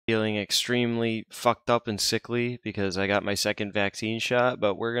extremely fucked up and sickly because I got my second vaccine shot,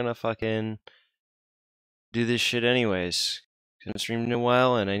 but we're gonna fucking do this shit anyways. I haven't streamed in a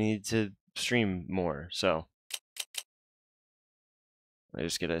while, and I need to stream more, so I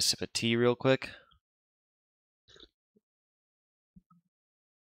just get a sip of tea real quick.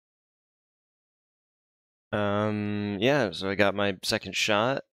 Yeah, so I got my second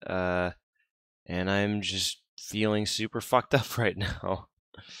shot, and I'm just feeling super fucked up right now.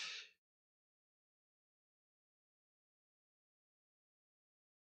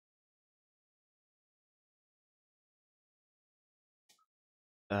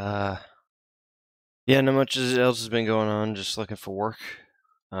 Yeah, not much else has been going on, just looking for work.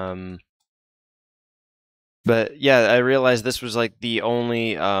 But yeah, I realized this was like the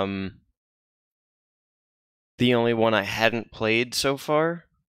only one I hadn't played so far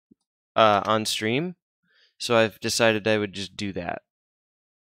on stream, so I've decided I would just do that.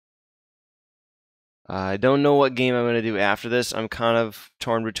 I don't know what game I'm going to do after this. I'm kind of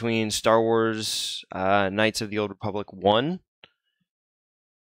torn between Star Wars Knights of the Old Republic 1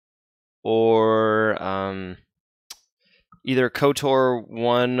 or either KOTOR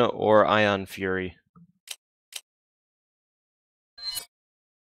 1 or Ion Fury.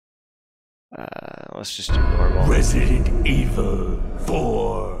 Let's just do normal. Resident Evil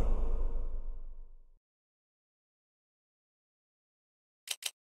 4.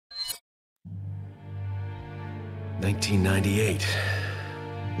 $1998.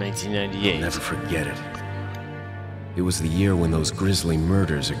 1998. I'll never forget it. It was the year when those grisly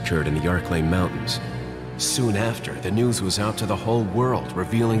murders occurred in the Arklay Mountains. Soon after, the news was out to the whole world,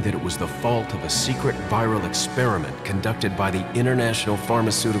 revealing that it was the fault of a secret viral experiment conducted by the international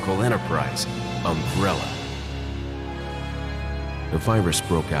pharmaceutical enterprise, Umbrella. The virus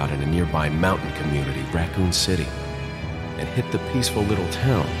broke out in a nearby mountain community, Raccoon City, and hit the peaceful little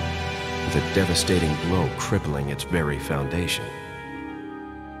town with a devastating blow crippling its very foundation.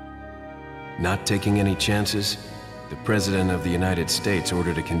 Not taking any chances, the President of the United States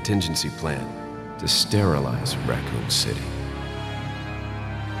ordered a contingency plan to sterilize Raccoon City.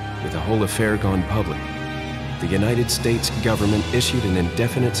 With the whole affair gone public, the United States government issued an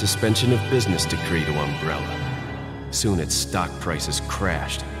indefinite suspension of business decree to Umbrella. Soon its stock prices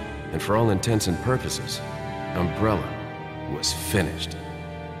crashed, and for all intents and purposes, Umbrella was finished.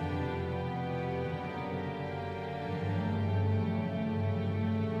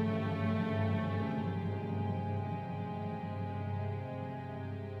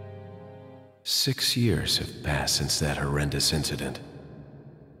 Six years have passed since that horrendous incident.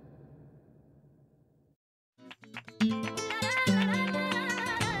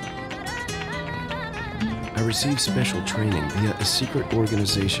 I received special training via a secret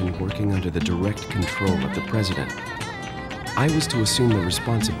organization working under the direct control of the president. I was to assume the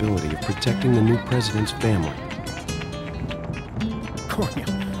responsibility of protecting the new president's family.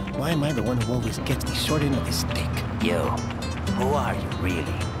 Cornel, why am I the one who always gets the short end of the stick? You, who are you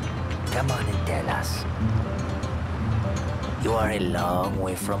really? Come on and tell us. You are a long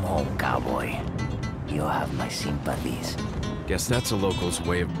way from home, cowboy. You have my sympathies. Guess that's a local's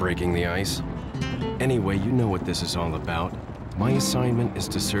way of breaking the ice. Anyway, you know what this is all about. My assignment is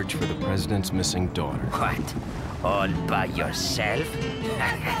to search for the president's missing daughter. What? All by yourself?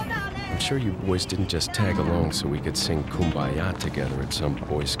 I'm sure you boys didn't just tag along so we could sing Kumbaya together at some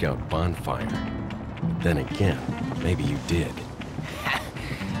Boy Scout bonfire. But then again, maybe you did.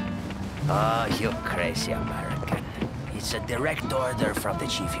 Oh, you crazy American. It's a direct order from the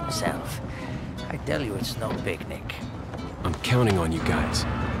chief himself. I tell you, it's no picnic. I'm counting on you guys.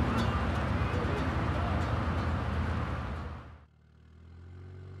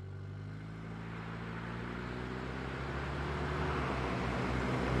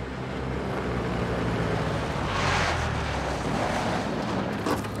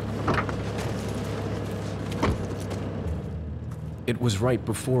 It was right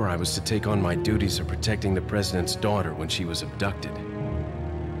before I was to take on my duties of protecting the president's daughter when she was abducted.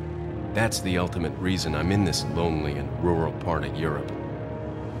 That's the ultimate reason I'm in this lonely and rural part of Europe.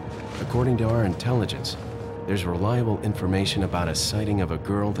 According to our intelligence, there's reliable information about a sighting of a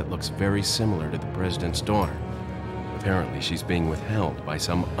girl that looks very similar to the president's daughter. Apparently, she's being withheld by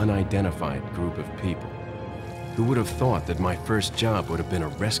some unidentified group of people. Who would have thought that my first job would have been a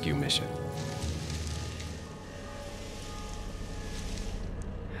rescue mission?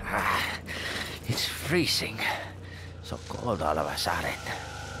 It's freezing. So cold all of a sudden.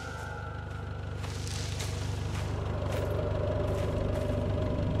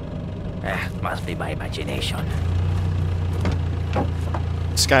 Must be my imagination.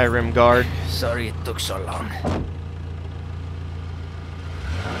 Skyrim guard. Sorry it took so long.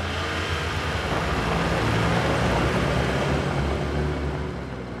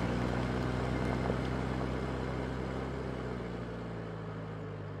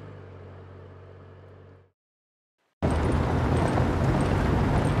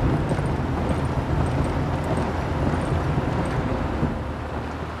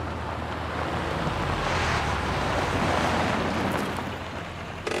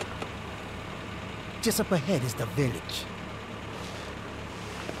 Just up ahead is the village.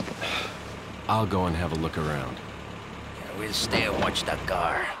 I'll go and have a look around. Yeah, we'll stay and watch the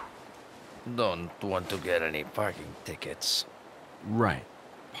car. Don't want to get any parking tickets. Right.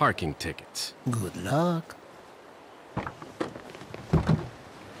 Parking tickets. Good luck.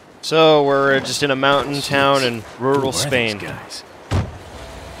 So we're just in a mountain town in rural Who are these Spain. guys?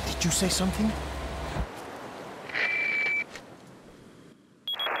 Did you say something?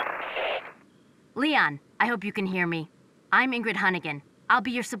 Leon, I hope you can hear me. I'm Ingrid Hunnigan. I'll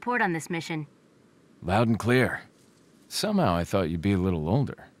be your support on this mission. Loud and clear. Somehow I thought you'd be a little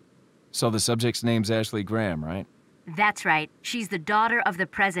older. So the subject's name's Ashley Graham, right? That's right. She's the daughter of the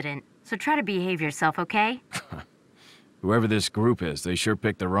president. So try to behave yourself, okay? Whoever this group is, they sure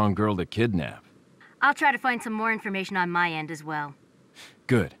picked the wrong girl to kidnap. I'll try to find some more information on my end as well.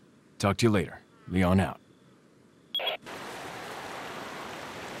 Good. Talk to you later. Leon out.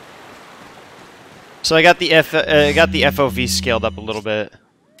 So I got the FOV scaled up a little bit.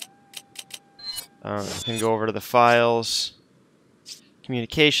 Can go over to the files,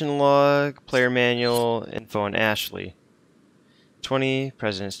 communication log, player manual, info on Ashley. 20,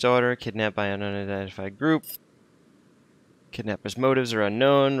 president's daughter, kidnapped by an unidentified group. Kidnapper's motives are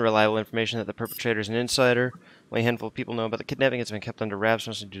unknown. Reliable information that the perpetrator is an insider. Only a handful of people know about the kidnapping. It's been kept under wraps,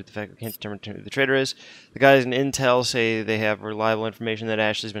 mostly due to the fact that we can't determine who the traitor is. The guys in Intel say they have reliable information that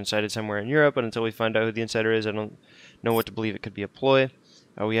Ashley's been sighted somewhere in Europe, but until we find out who the insider is, I don't know what to believe. It could be a ploy.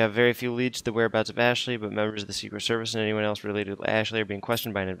 We have very few leads to the whereabouts of Ashley, but members of the Secret Service and anyone else related to Ashley are being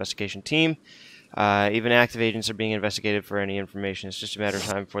questioned by an investigation team. Even active agents are being investigated for any information. It's just a matter of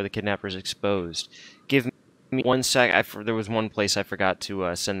time before the kidnapper is exposed. Give me 1 sec. There was one place I forgot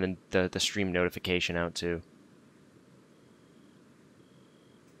to send the stream notification out to.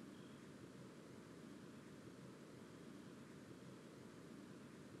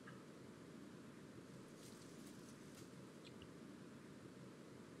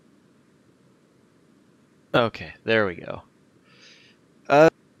 Okay, there we go.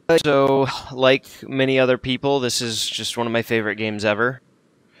 So, like many other people, this is just one of my favorite games ever.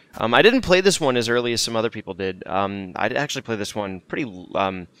 I didn't play this one as early as some other people did. I actually played this one pretty...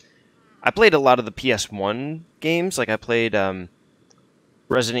 I played a lot of the PS1 games. Like, I played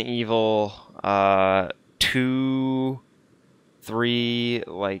Resident Evil 2, 3...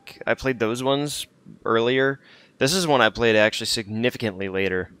 Like, I played those ones earlier. This is one I played actually significantly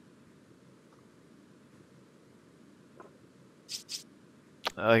later.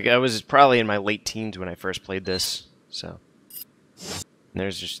 Like, I was probably in my late teens when I first played this, so... And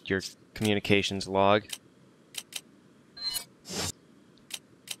there's just your communications log.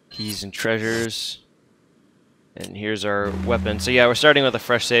 Keys and treasures. And here's our weapon. So yeah, we're starting with a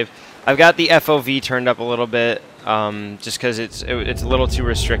fresh save. I've got the FOV turned up a little bit, just because it's a little too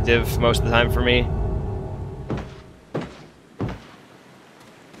restrictive most of the time for me.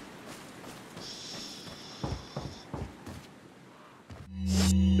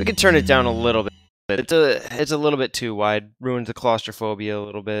 We could turn it down a little bit. It's a little bit too wide. Ruins the claustrophobia a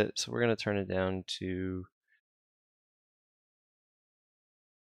little bit. So we're going to turn it down to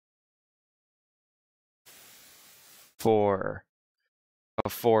 4. How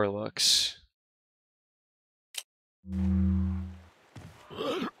 4 looks.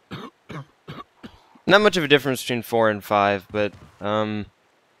 Not much of a difference between 4 and 5, but yeah,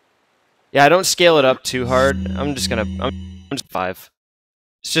 I don't scale it up too hard. I'm just 5.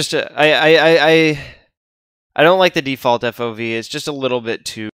 It's just I don't like the default FOV. It's just a little bit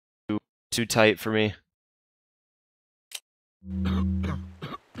too tight for me.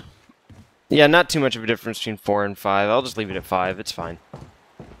 Yeah, not too much of a difference between 4 and 5. I'll just leave it at 5. It's fine.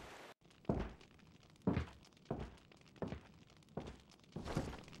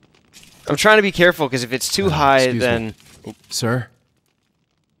 I'm trying to be careful because if it's too high, then... Sir?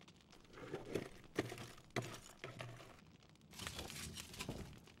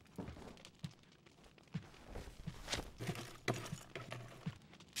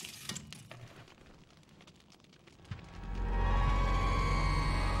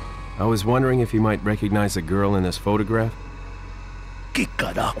 I was wondering if you might recognize a girl in this photograph? ¿Qué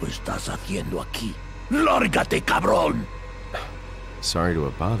carajo estás haciendo aquí? ¡Lárgate, cabrón! Sorry to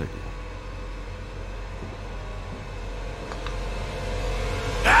have bothered you.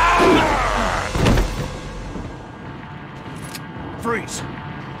 Freeze!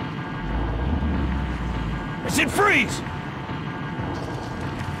 I said freeze!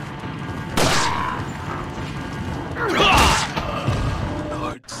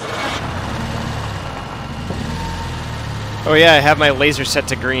 Oh yeah, I have my laser set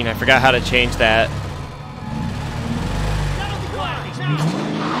to green. I forgot how to change that.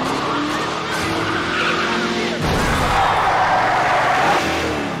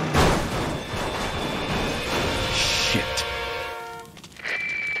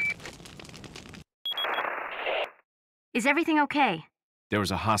 Is everything okay? There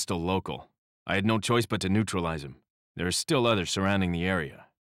was a hostile local. I had no choice but to neutralize him. There are still others surrounding the area.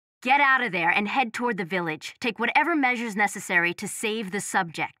 Get out of there and head toward the village. Take whatever measures necessary to save the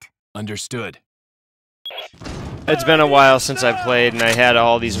subject. Understood. It's been a while since I played, and I had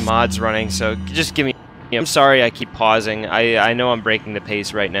all these mods running, so just give me... I'm sorry I keep pausing. I know I'm breaking the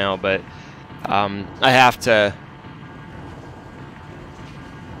pace right now, but I have to...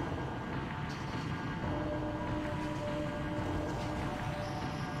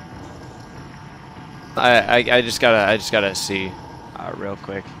 I just gotta see real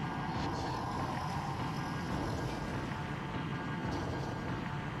quick.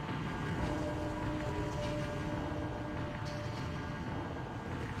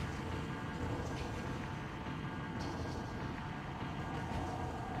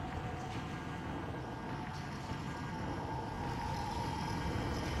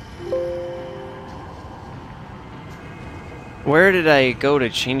 Where did I go to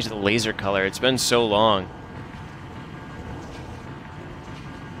change the laser color? It's been so long.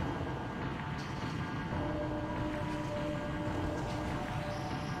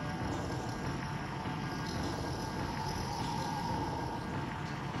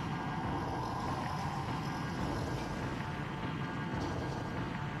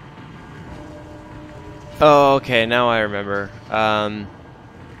 Oh, okay, now I remember.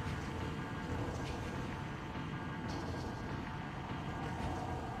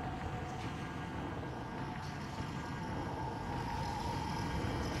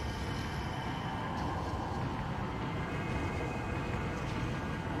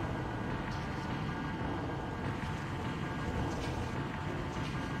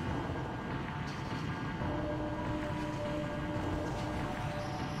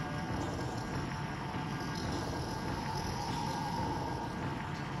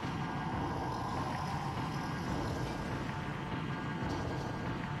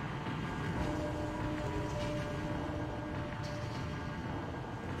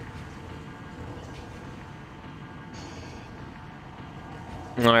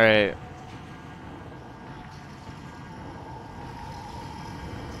 Alright.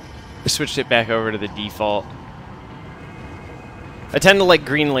 I switched it back over to the default. I tend to like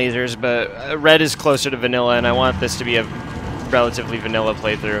green lasers, but red is closer to vanilla, and I want this to be a relatively vanilla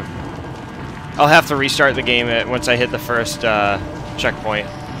playthrough. I'll have to restart the game once I hit the first checkpoint.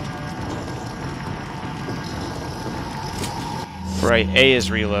 Right, A is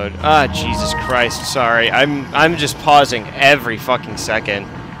reload. Ah, Jesus Christ, sorry. I'm just pausing every fucking second.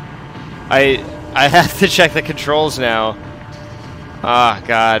 I have to check the controls now. Ah,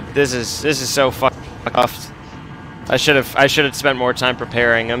 God, this is so fucking tough. I should have spent more time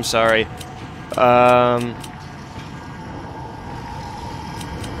preparing. I'm sorry.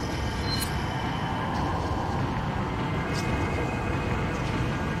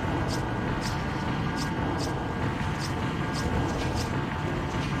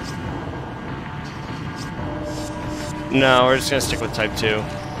 No, we're just gonna stick with Type 2.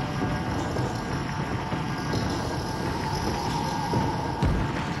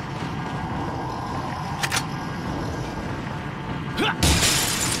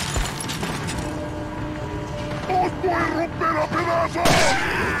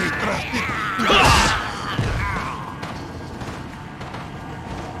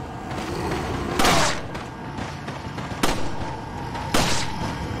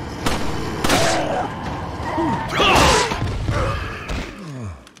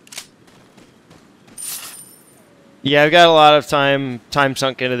 Yeah, I've got a lot of time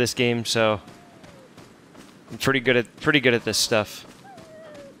sunk into this game, so I'm pretty good at this stuff.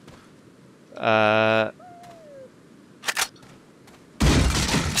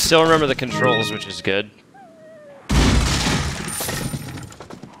 Still remember the controls, which is good.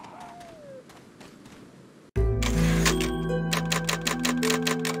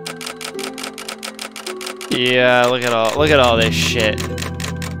 Yeah, look at all this shit.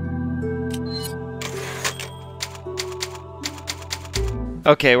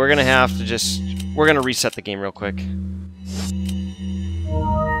 Okay, we're gonna reset the game real quick.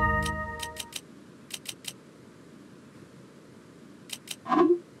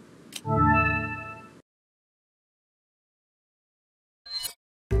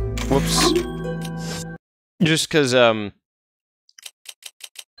 Whoops. Just because,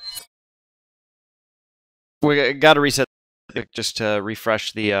 we gotta reset just to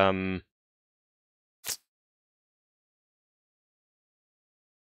refresh the,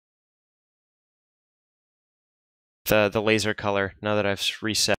 the laser color now that I've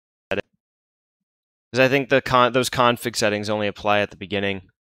reset it. Because I think those config settings only apply at the beginning.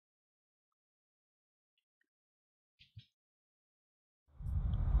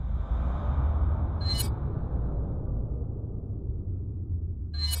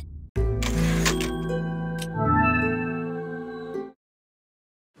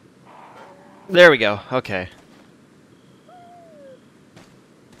 There we go. Okay.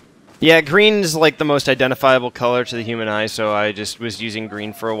 Yeah, green is like the most identifiable color to the human eye, so I just was using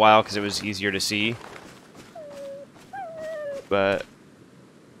green for a while because it was easier to see. But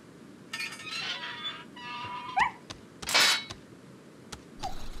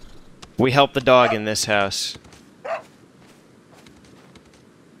we help the dog in this house.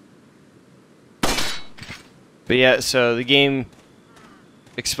 But yeah, so the game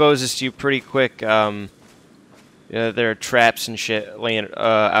exposes to you pretty quick. There are traps and shit laying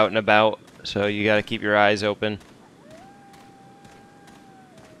out and about, so you gotta keep your eyes open.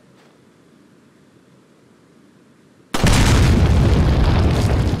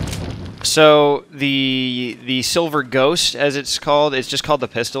 So the Silver Ghost, as it's called, it's just called the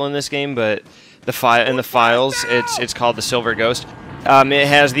pistol in this game, but in the files, it's called the Silver Ghost. It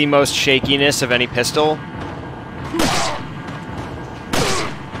has the most shakiness of any pistol.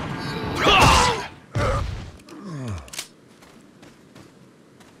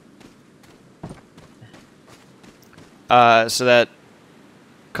 So that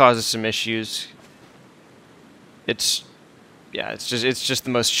causes some issues. It's just the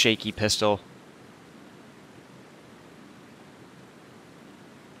most shaky pistol.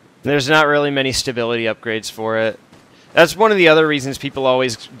 There's not really many stability upgrades for it. That's one of the other reasons people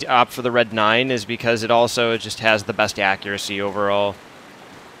always opt for the Red 9, is because it also just has the best accuracy overall.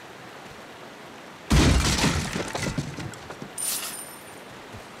 I'm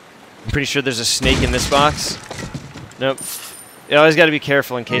pretty sure there's a snake in this box. Nope. You always got to be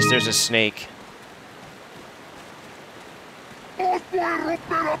careful in case there's a snake.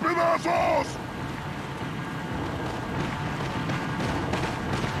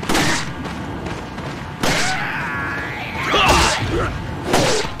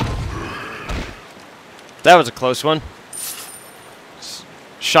 That was a close one.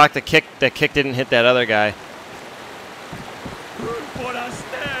 Shocked the kick didn't hit that other guy.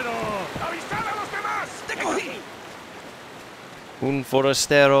 Un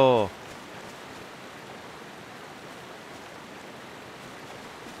forastero.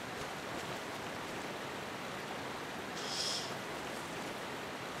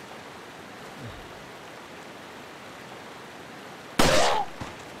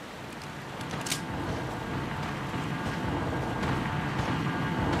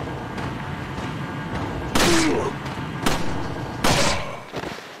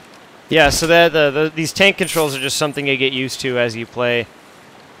 Yeah, so these tank controls are just something you get used to as you play,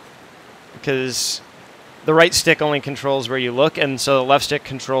 because the right stick only controls where you look, and so the left stick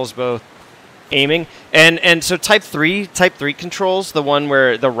controls both aiming. And so type 3 controls, the one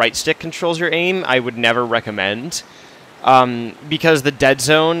where the right stick controls your aim, I would never recommend, because the dead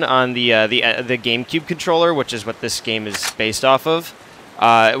zone on the GameCube controller, which is what this game is based off of,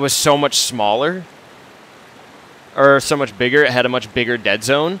 it was so much smaller, or so much bigger. It had a much bigger dead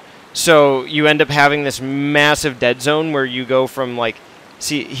zone. So you end up having this massive dead zone where you go from, like,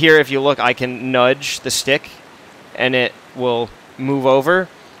 see here, if you look, I can nudge the stick and it will move over,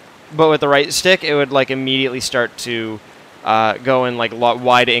 but with the right stick it would like immediately start to go in like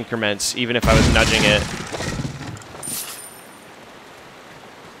wide increments even if I was nudging it.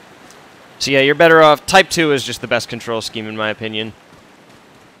 So yeah, you're better off. Type 2 is just the best control scheme in my opinion.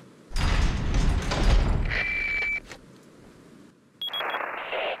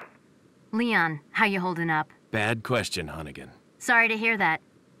 Leon, how you holding up? Bad question, Hunnigan. Sorry to hear that.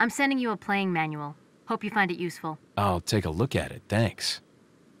 I'm sending you a playing manual. Hope you find it useful. I'll take a look at it, thanks.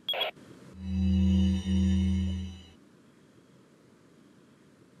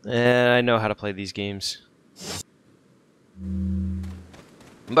 I know how to play these games.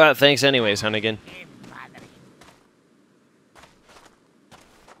 But thanks anyways, Hunnigan.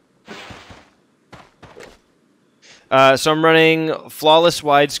 So I'm running flawless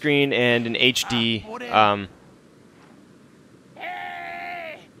widescreen and an HD.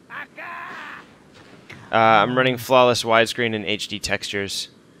 I'm running flawless widescreen and HD textures.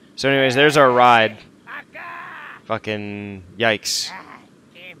 So anyways, there's our ride. Fucking yikes.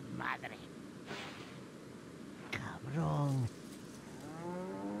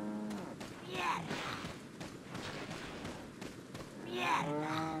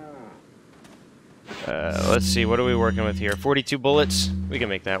 Let's see, what are we working with here? 42 bullets? We can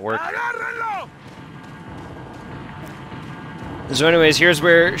make that work. So anyways, here's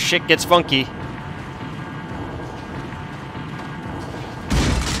where shit gets funky.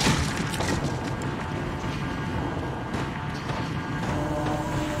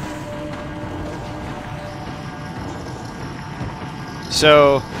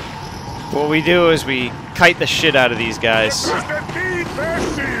 So, what we do is we kite the shit out of these guys.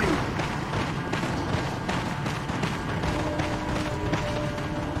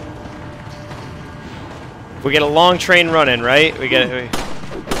 We get a long train running, right? We get.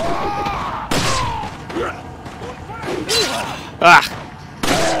 Ah!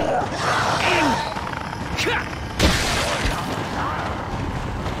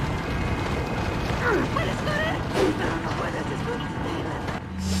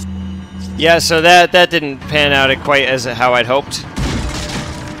 Yeah, so that didn't pan out quite as how I'd hoped.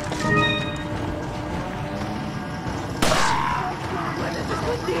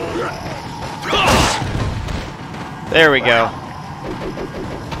 There we go.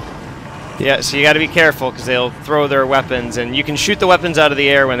 Yeah, so you gotta be careful because they'll throw their weapons, and you can shoot the weapons out of the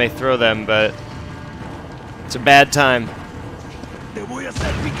air when they throw them, but it's a bad time. Te voy a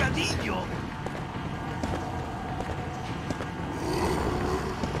hacer picadillo.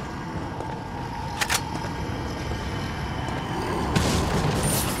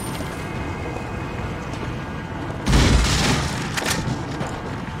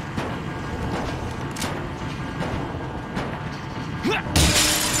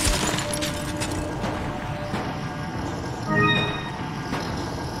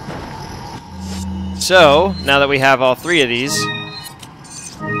 So, now that we have all three of these,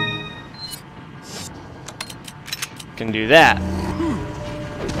 can do that.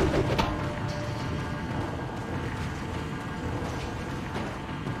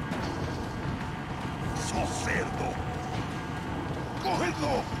 ¡Sos cerdo!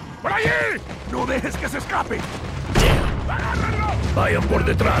 ¡Cógelo! ¡Por allí! ¡No dejes que se escape! ¡Agárralo! Vayan por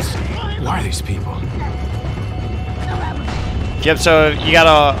detrás. Who are these people? Yep, so you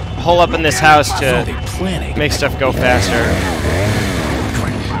gotta hole up in this house What are to they planning? make stuff go faster.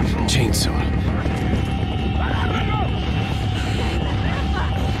 Chainsaw.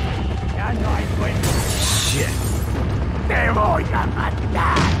 Shit. ¡Te voy a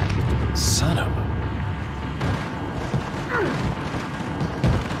matar! Son of a...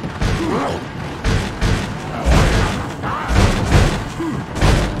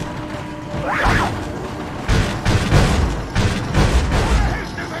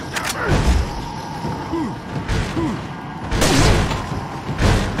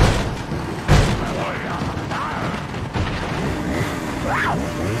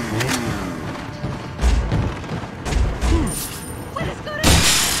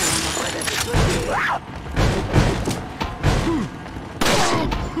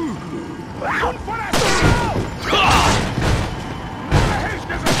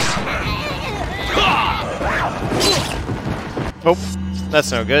 Oh,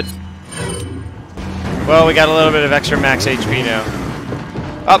 that's no good. Well, we got a little bit of extra max HP now.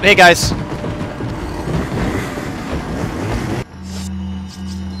 Oh, hey guys.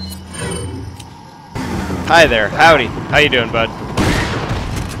 Hi there. Howdy. How you doing, bud?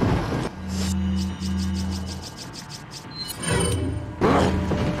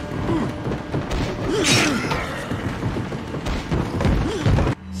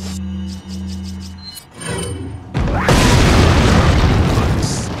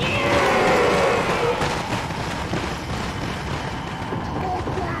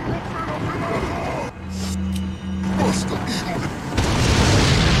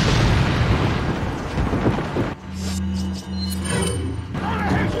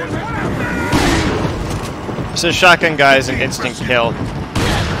 So shotgun guy is an instant kill.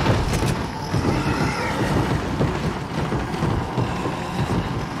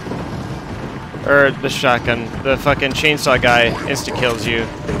 Or the shotgun, the fucking chainsaw guy insta kills you.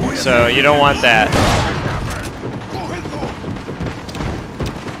 So you don't want that.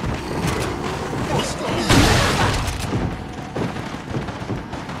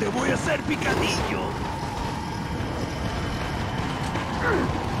 Te voy a hacer picadillo.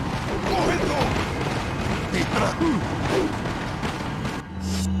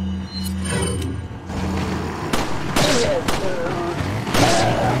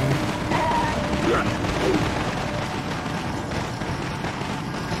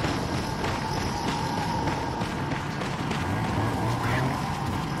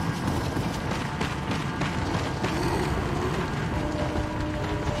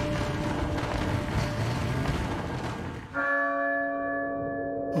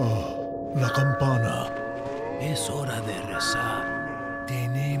 Oh, la campana. Es hora de rezar.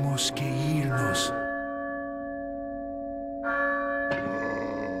 Tenemos que irnos.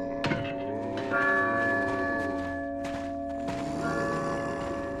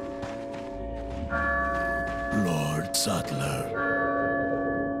 Lord Sattler.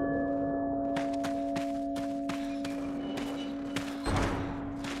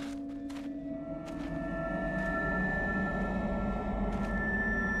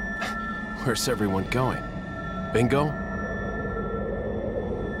 Where's everyone going? Bingo?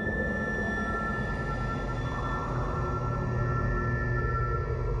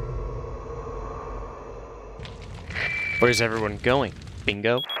 Where's everyone going?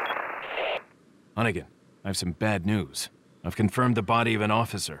 Bingo? Hunnigan, I have some bad news. I've confirmed the body of an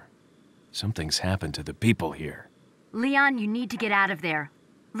officer. Something's happened to the people here. Leon, you need to get out of there.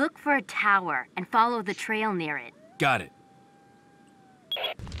 Look for a tower and follow the trail near it. Got it.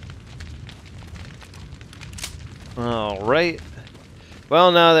 Alright.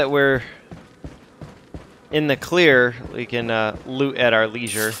 Well, now that we're in the clear, we can loot at our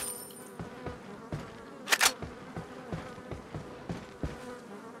leisure.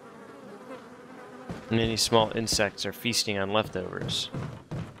 Many small insects are feasting on leftovers.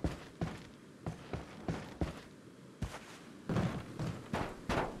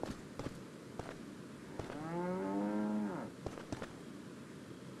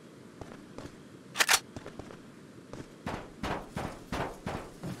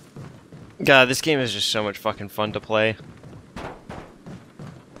 God, this game is just so much fucking fun to play.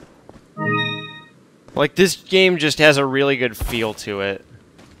 Like, this game just has a really good feel to it.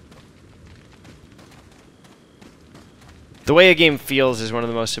 The way a game feels is one of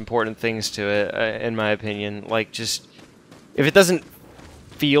the most important things to it, in my opinion. Like, just... if it doesn't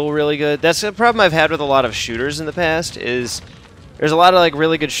feel really good... That's a problem I've had with a lot of shooters in the past, is... there's a lot of, like,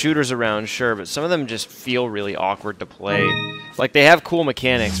 really good shooters around, sure, but some of them just feel really awkward to play. Like, they have cool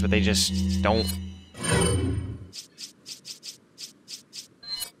mechanics, but they just don't.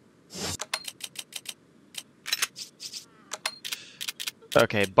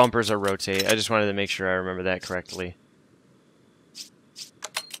 Okay, bumpers are rotate. I just wanted to make sure I remember that correctly.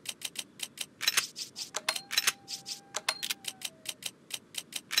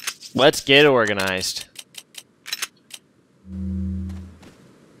 Let's get organized.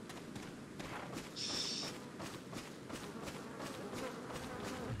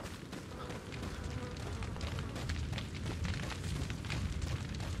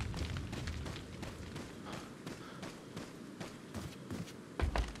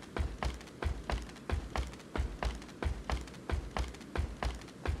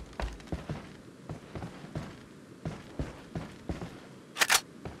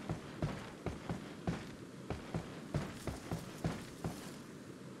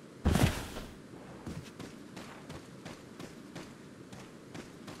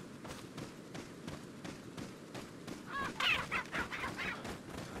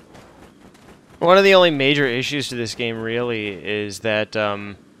 One of the only major issues to this game, really, is that,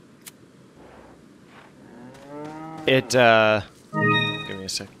 give me a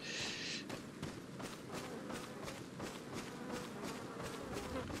sec.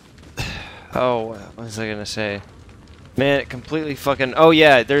 Oh, what was I gonna say? Man, it completely fucking... oh,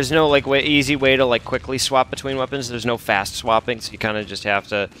 yeah, there's no, like, easy way to, like, quickly swap between weapons. There's no fast swapping, so you kind of just have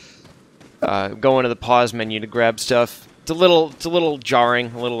to go into the pause menu to grab stuff. It's a little jarring,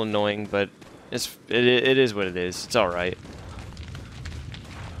 a little annoying, but... It is what it is. It's alright.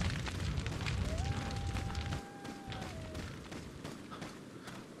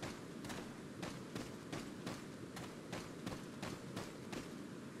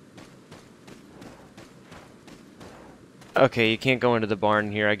 Okay, you can't go into the barn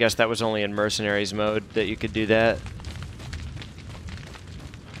here. I guess that was only in Mercenaries mode that you could do that.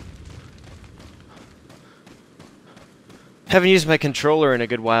 Haven't used my controller in a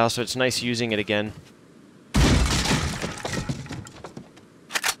good while, so it's nice using it again.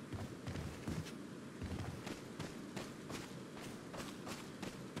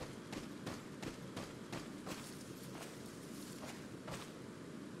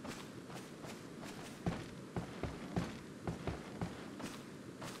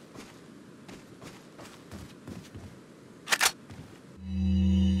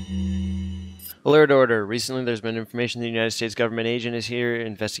 Alert order. Recently there's been information the United States government agent is here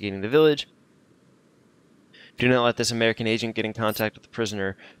investigating the village. Do not let this American agent get in contact with the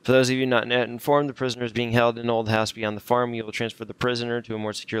prisoner. For those of you not yet informed, the prisoner is being held in an old house beyond the farm. We will transfer the prisoner to a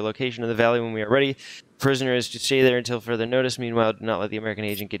more secure location in the valley when we are ready. The prisoner is to stay there until further notice. Meanwhile, do not let the American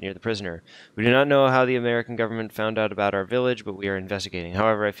agent get near the prisoner. We do not know how the American government found out about our village, but we are investigating.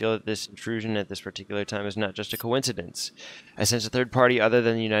 However, I feel that this intrusion at this particular time is not just a coincidence. I sense a third party other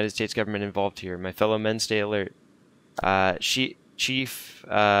than the United States government involved here. My fellow men, stay alert. Chief,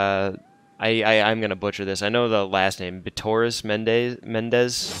 I'm gonna butcher this. I know the last name. Bitores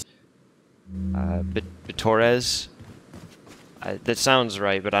Mendez. Bitores. That sounds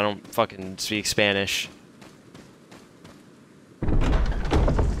right, but I don't fucking speak Spanish.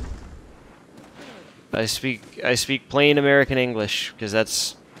 I speak plain American English because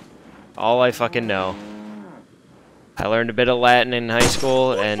that's all I fucking know. I learned a bit of Latin in high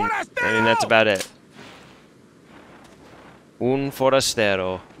school, and I mean that's about it. Un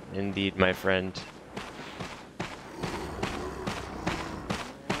forastero. Indeed, my friend.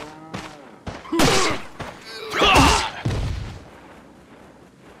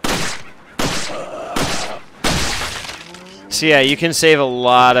 So yeah, you can save a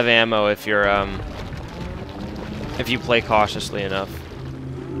lot of ammo if you're if you play cautiously enough.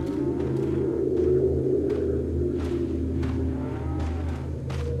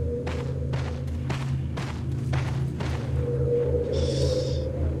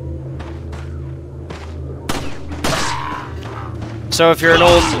 So if you're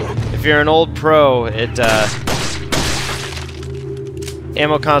an old pro, it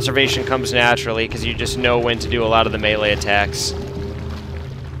ammo conservation comes naturally because you just know when to do a lot of the melee attacks.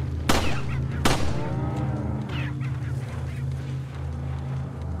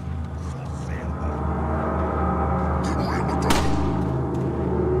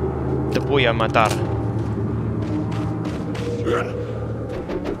 Te voy a matar.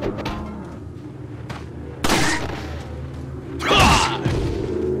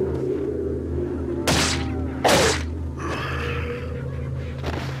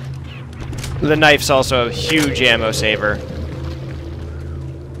 The knife's also a huge ammo saver.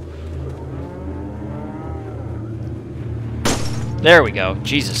 There we go.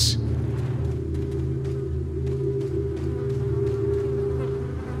 Jesus.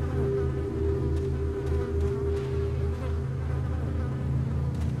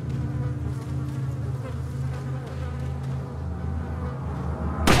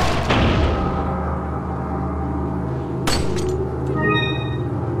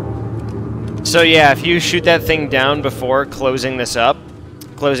 So yeah, if you shoot that thing down before closing this up,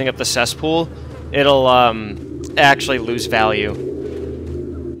 closing up the cesspool, it'll actually lose value.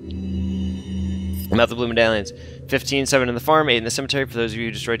 About the blue medallions. 15, 7 in the farm, 8 in the cemetery. For those of you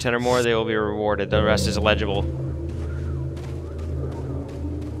who destroy 10 or more, they will be rewarded. The rest is illegible.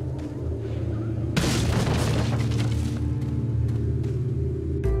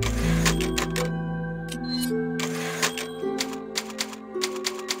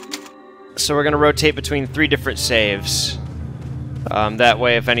 So we're gonna rotate between 3 different saves. That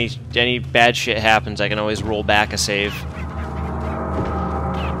way, if any bad shit happens, I can always roll back a save.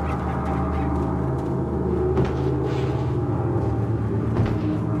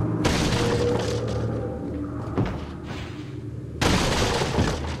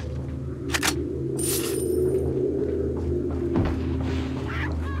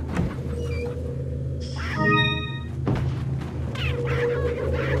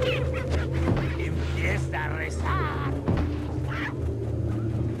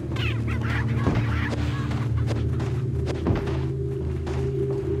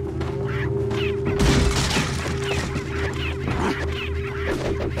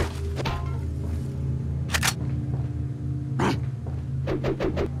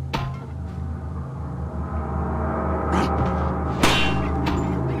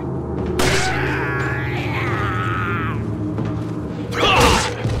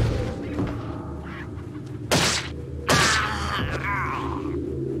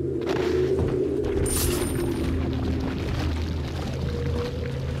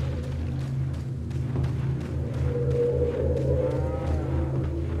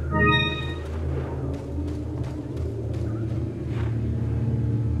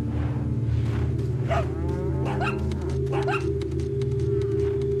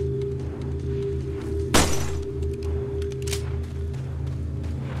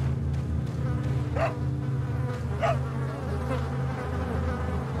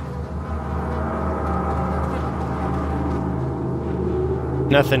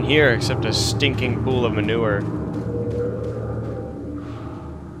 Nothing here except a stinking pool of manure.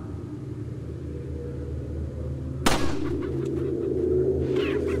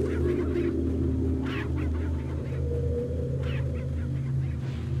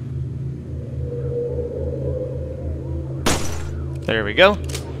 There we go.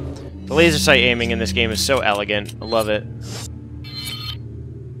 The laser sight aiming in this game is so elegant. I love it.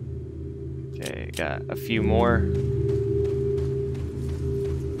 Okay, got a few more.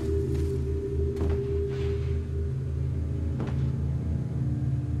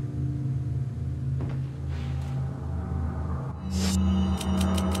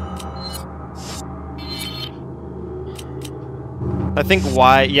 I think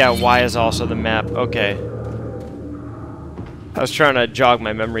Y, yeah, Y is also the map. Okay. I was trying to jog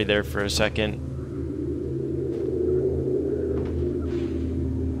my memory there for a second.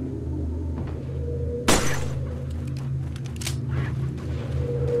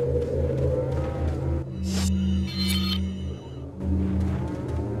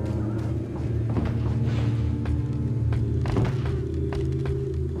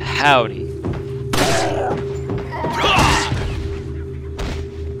 Howdy.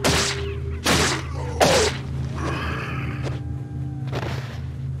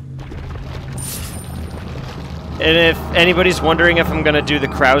 And if anybody's wondering if I'm gonna do the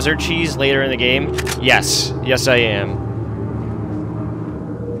Krauser cheese later in the game, yes. Yes, I am.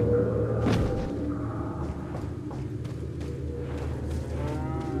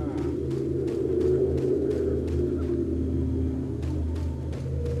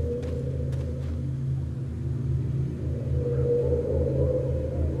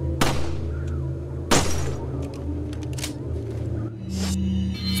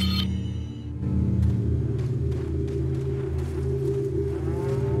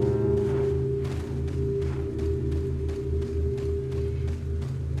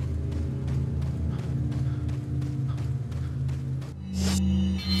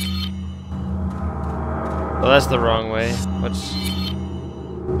 Well, that's the wrong way. What's...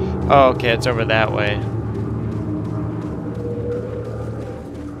 Oh, okay, it's over that way.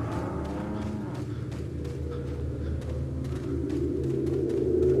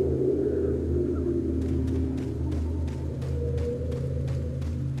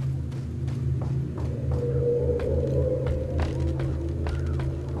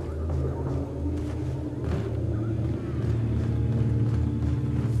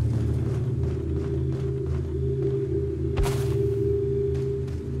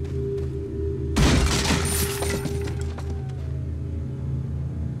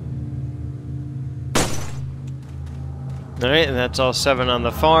 Alright, and that's all 7 on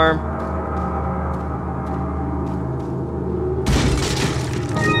the farm.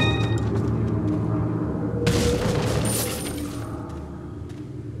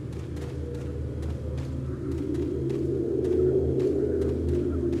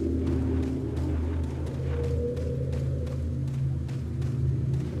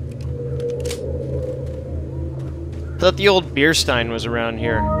 Thought the old beer stein was around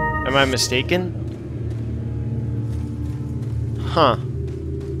here. Am I mistaken? Huh.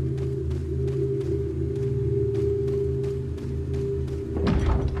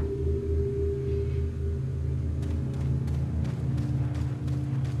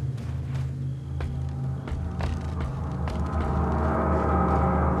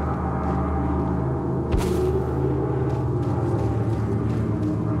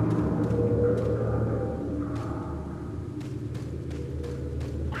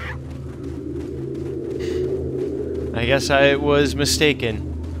 I guess I was mistaken.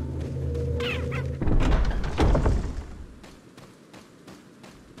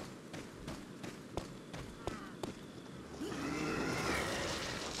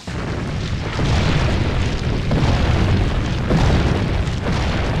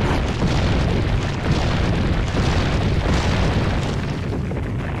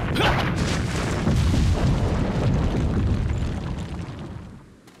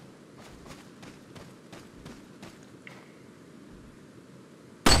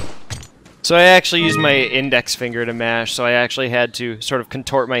 So I actually used my index finger to mash, so I actually had to sort of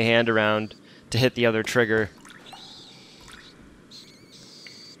contort my hand around to hit the other trigger.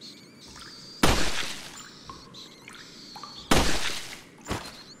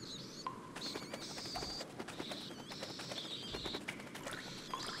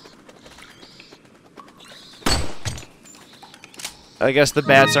 I guess the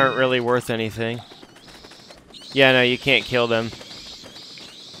bats aren't really worth anything. Yeah, no, you can't kill them.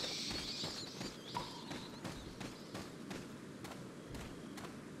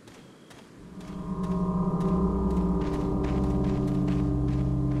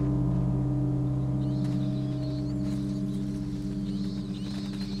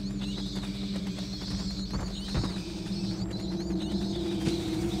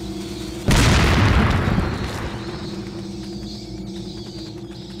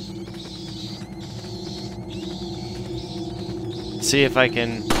 See if I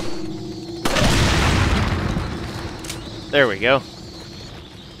can... There we go.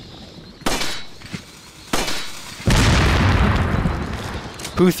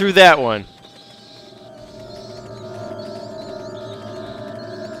 Who threw that one?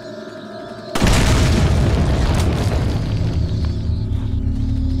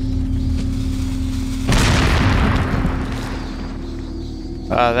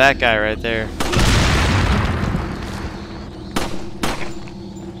 That guy right there.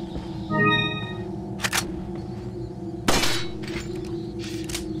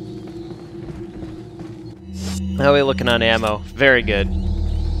 How are we looking on ammo? Very good.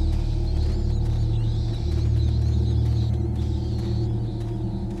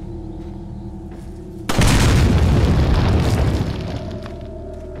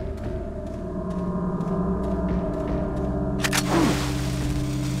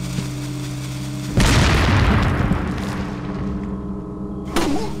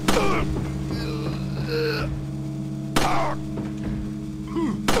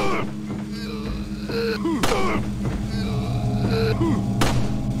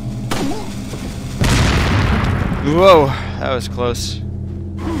 Whoa, that was close.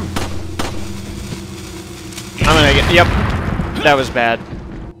 I'm gonna get. Yep, that was bad.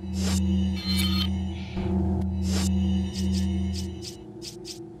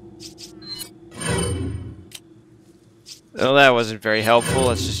 Well, that wasn't very helpful.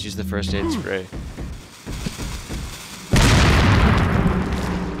 Let's just use the first aid spray.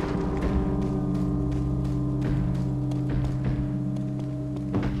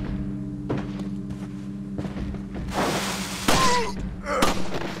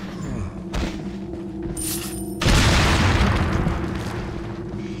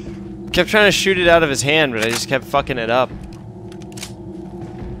 Kept trying to shoot it out of his hand, but I just kept fucking it up.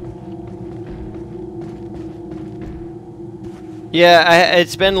 Yeah,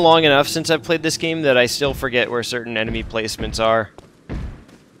 it's been long enough since I've played this game that I still forget where certain enemy placements are.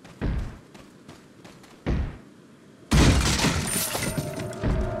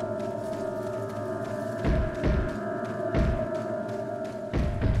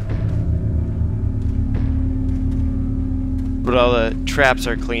 But all the traps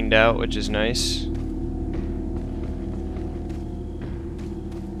are cleaned out, which is nice.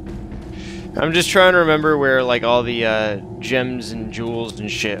 I'm just trying to remember where, like, all the gems and jewels and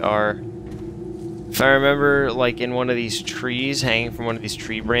shit are. If I remember, like, in one of these trees, hanging from one of these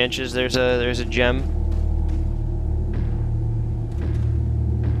tree branches, there's a gem.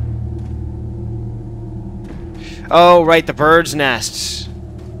 Oh, right, the bird's nests.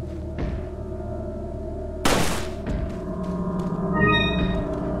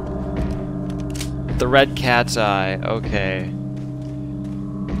 The red cat's eye, okay.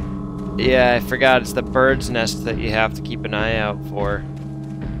 Yeah, I forgot it's the bird's nest that you have to keep an eye out for.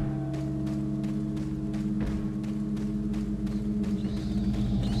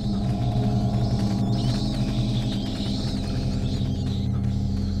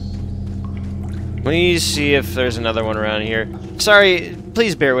 Let me see if there's another one around here. Sorry,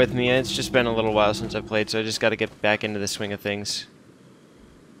 please bear with me. It's just been a little while since I played, so I just gotta get back into the swing of things.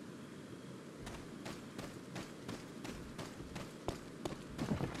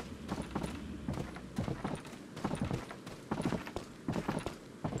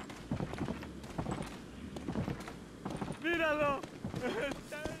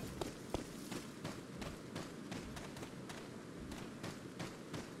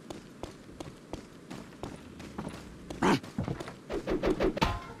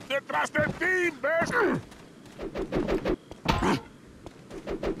 ¡Detrás de ti, ves!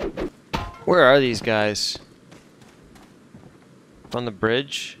 Where are these guys? Up on the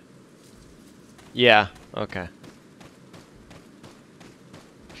bridge? Yeah, okay.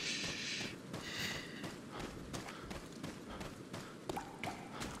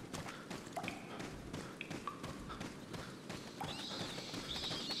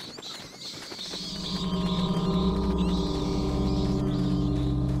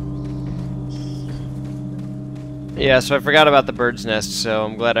 Yeah, so I forgot about the bird's nest, so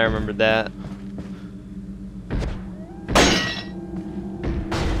I'm glad I remembered that.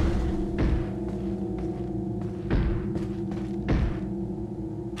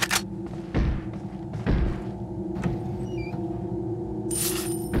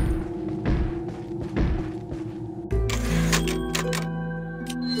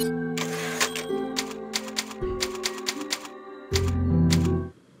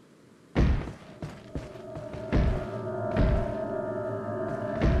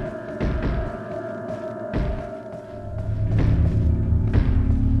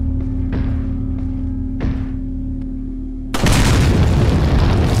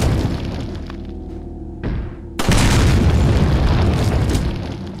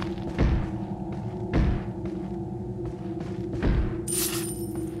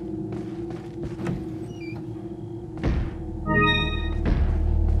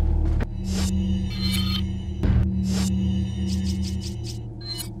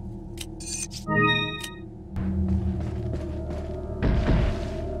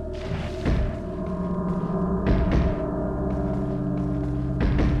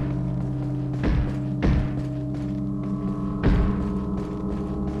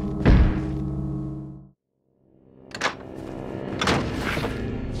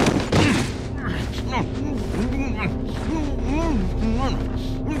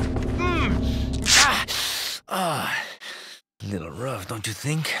 Little rough, don't you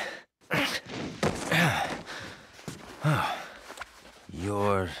think?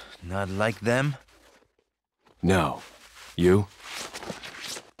 You're not like them? No. You?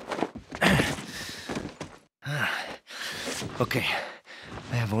 Okay,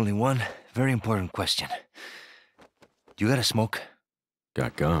 I have only one very important question. You got a smoke?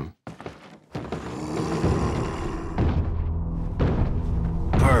 Got gum.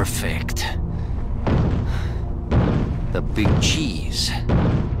 Perfect. The big cheese.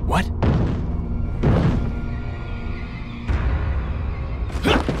 What?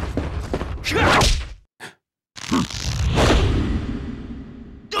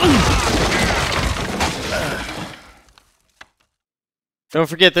 Don't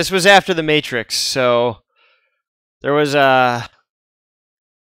forget, this was after the Matrix, so there was a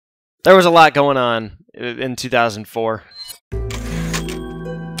lot going on in 2004.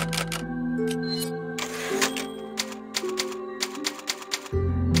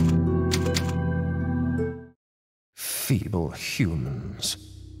 Feeble humans,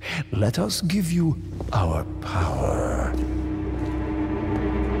 let us give you our power.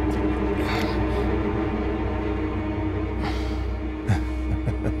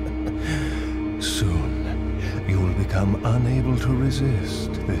 Soon, you will become unable to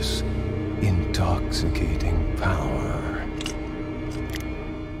resist this intoxicating power.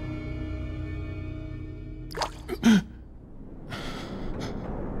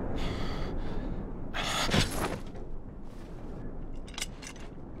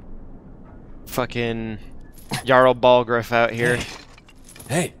 Fucking Jarl Balgruuf out here.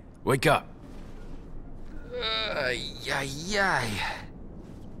 Hey, wake up. Yay.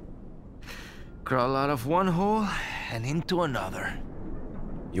 Crawl out of one hole and into another.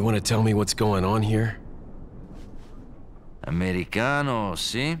 You want to tell me what's going on here? Americano,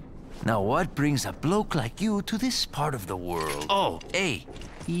 see? Now what brings a bloke like you to this part of the world? Oh, hey,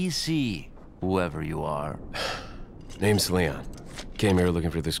 easy, whoever you are. Name's Leon. Came here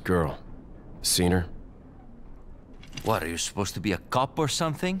looking for this girl. Seen her? What, are you supposed to be a cop or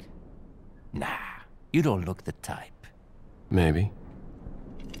something? Nah, you don't look the type. Maybe.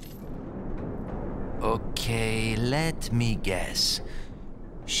 Okay, let me guess.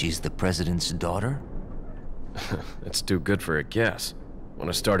 She's the president's daughter? That's too good for a guess. Want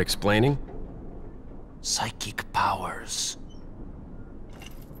to start explaining? Psychic powers.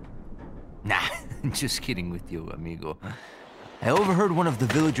 Nah, just kidding with you, amigo. I overheard one of the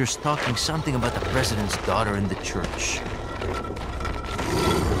villagers talking something about the president's daughter in the church.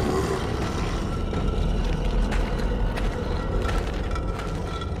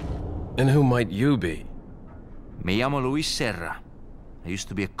 And who might you be? Me llamo Luis Serra. I used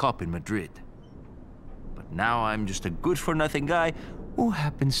to be a cop in Madrid. But now I'm just a good-for-nothing guy who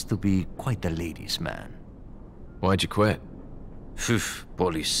happens to be quite a ladies' man. Why'd you quit? Phew,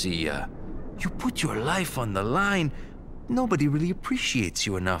 policia. You put your life on the line, nobody really appreciates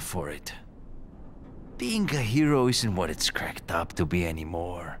you enough for it. Being a hero isn't what it's cracked up to be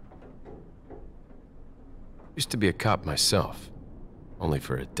anymore. Used to be a cop myself. Only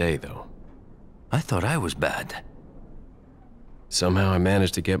for a day, though. I thought I was bad. Somehow I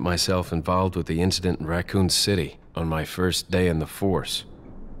managed to get myself involved with the incident in Raccoon City on my first day in the force.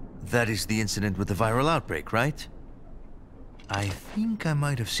 That is the incident with the viral outbreak, right? I think I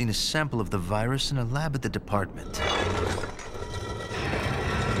might have seen a sample of the virus in a lab at the department.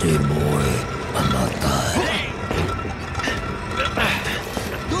 Hey boy, I'm not dying.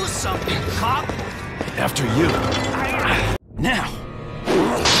 Do something, cop! After you. Now!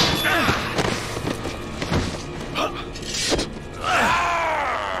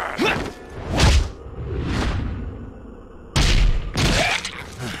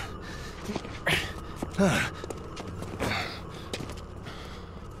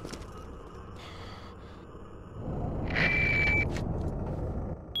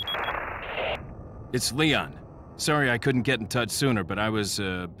 It's Leon. Sorry I couldn't get in touch sooner, but I was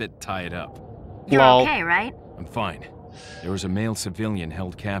a bit tied up. You're Lol. okay, right? I'm fine. There was a male civilian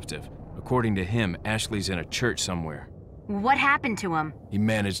held captive. According to him, Ashley's in a church somewhere. What happened to him? He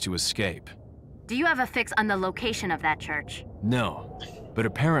managed to escape. Do you have a fix on the location of that church? No, but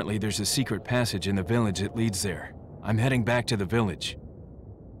apparently there's a secret passage in the village that leads there. I'm heading back to the village.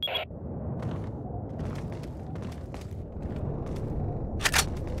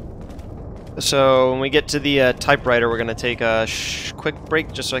 So when we get to the typewriter, we're gonna take a quick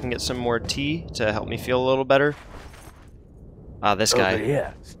break just so I can get some more tea to help me feel a little better. This guy. Over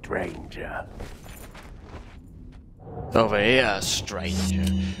here, stranger. Over here, stranger.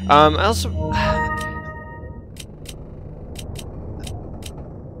 I also.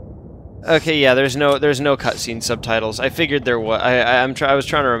 Okay, yeah. There's no cutscene subtitles. I figured there was. I was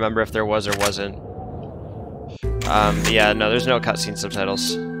trying to remember if there was or wasn't. Yeah, no, there's no cutscene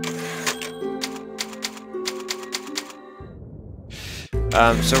subtitles.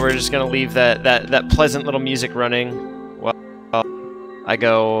 So we're just gonna leave that pleasant little music running while I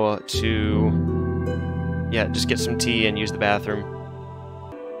go to, yeah, just get some tea and use the bathroom.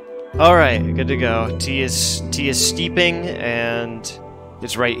 All right, good to go. Tea is steeping, and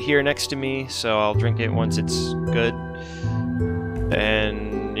It's right here next to me, so I'll drink it once it's good.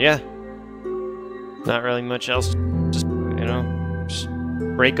 And yeah, not really much else. Just, you know, just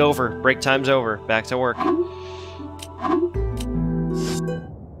break time's over, back to work.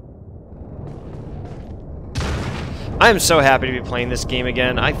 I am so happy to be playing this game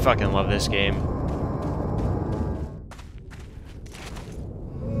again. I fucking love this game.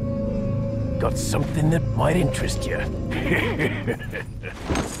 Got something that might interest you.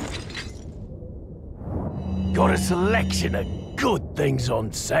 Got a selection of good things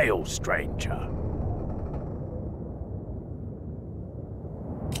on sale, stranger.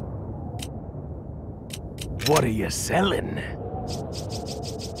 What are you selling?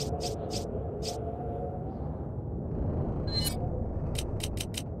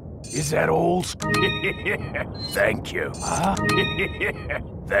 Is that all? Thank you. Huh?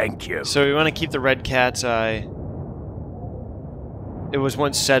 Thank you. So we want to keep the red cat's eye. It was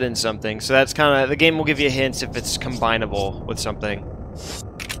once set in something, so that's kind of... The game will give you hints if it's combinable with something.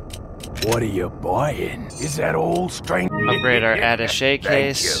 What are you buying? Is that all, stranger? Upgrade our attaché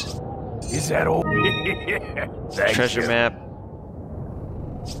case. Is that all? Thank Treasure you. map.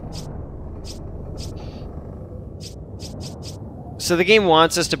 So the game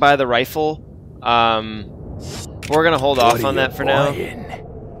wants us to buy the rifle. We're gonna hold off on that for now.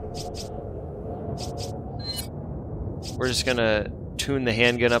 We're just gonna tune the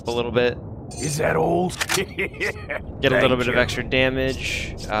handgun up a little bit. Is that all? Get a little bit of extra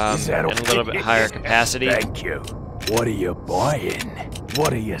damage, and a little bit higher capacity. Thank you. What are you buying?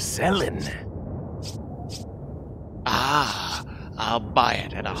 What are you selling? Ah, I'll buy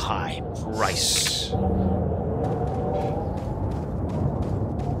it at a high price.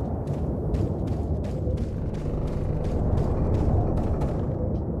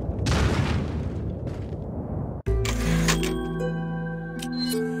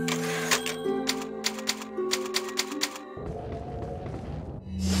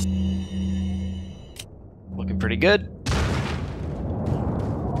 Looking pretty good.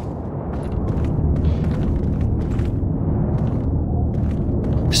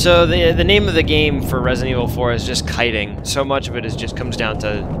 So the name of the game for Resident Evil 4 is just kiting. So much of it is just comes down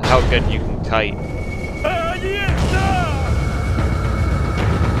to how good you can kite.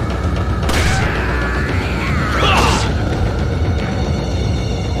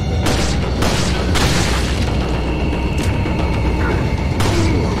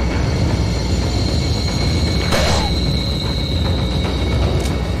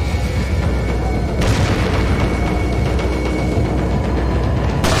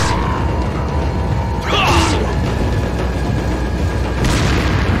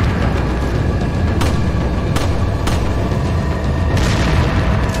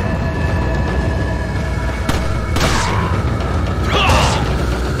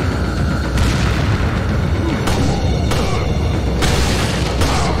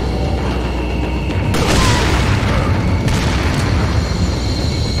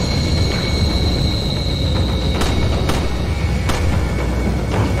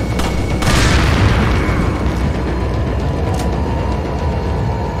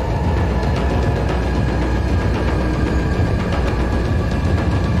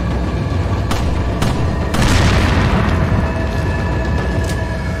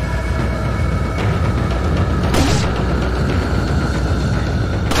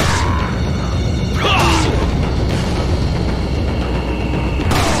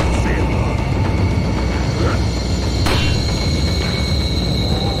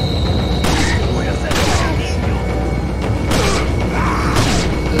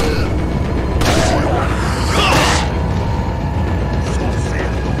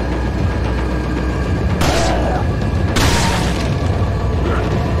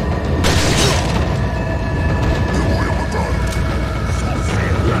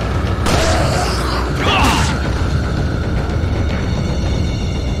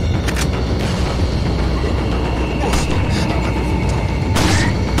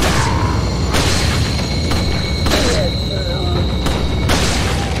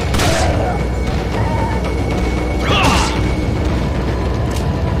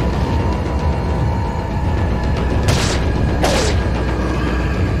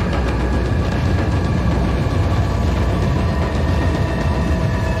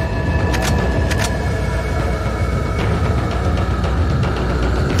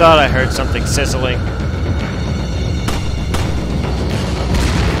 Thought I heard something sizzling.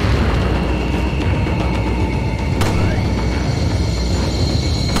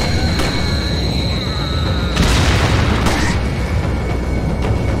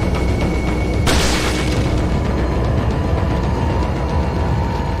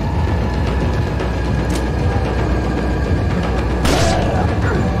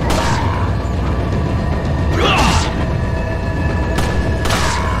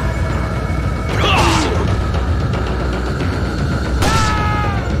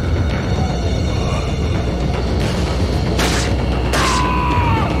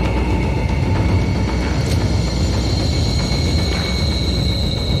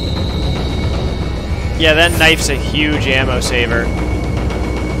 Yeah, that knife's a huge ammo saver.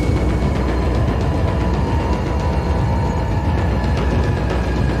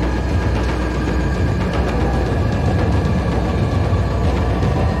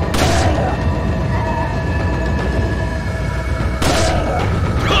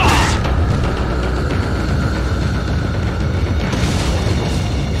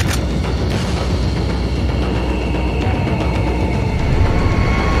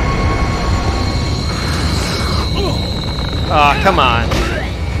 Aw, come on.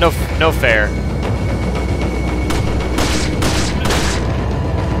 No fair.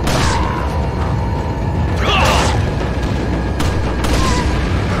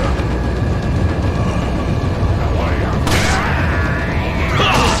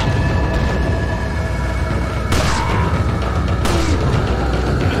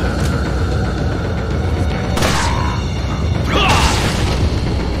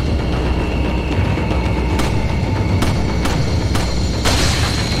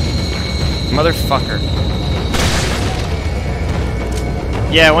 Motherfucker.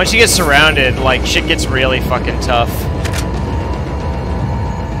 Yeah, once you get surrounded, like, shit gets really fucking tough.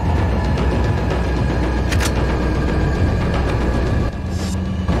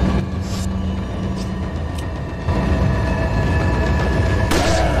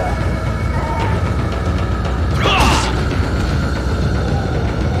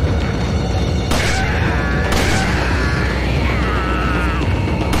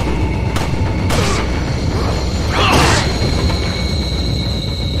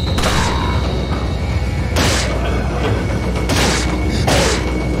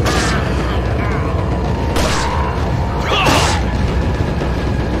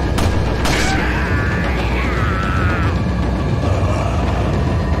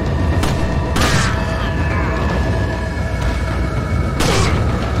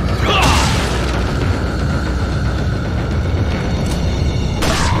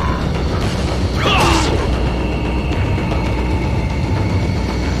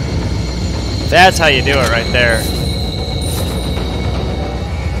 That's how you do it right there.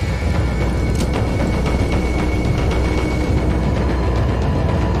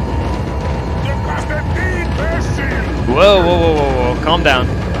 Whoa, whoa, whoa, whoa, whoa. Calm down.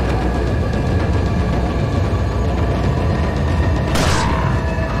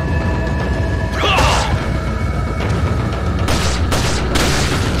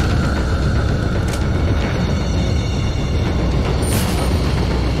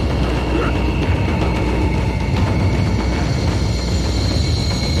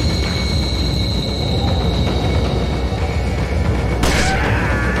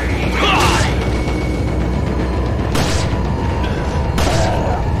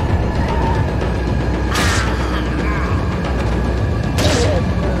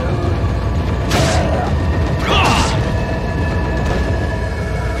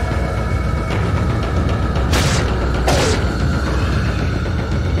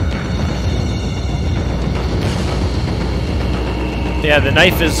 Yeah, the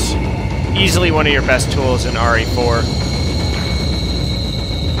knife is easily one of your best tools in RE4.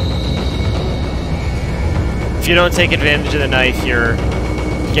 If you don't take advantage of the knife, you're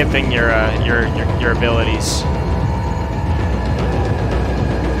gimping your abilities.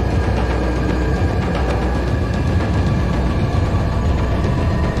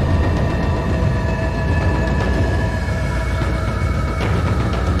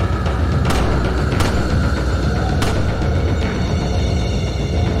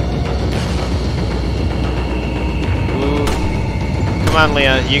 Come on,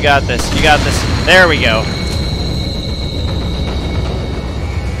 Leon, you got this. You got this. There we go.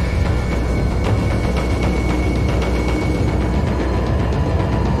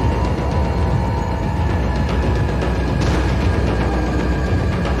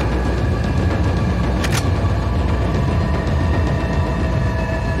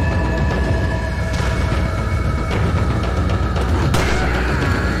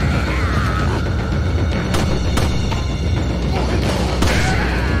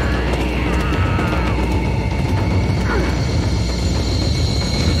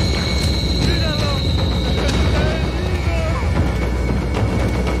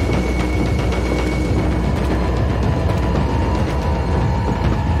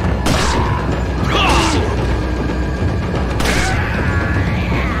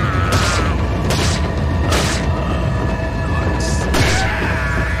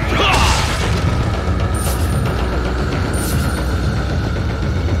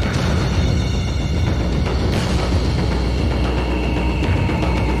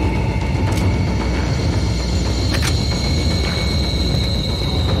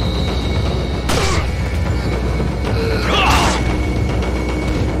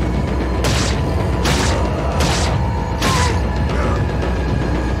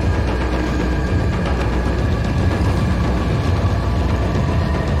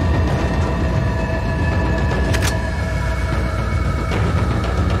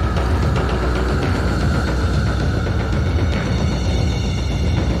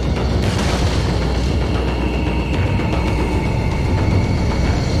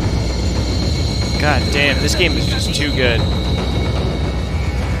 Man, this game is just too good.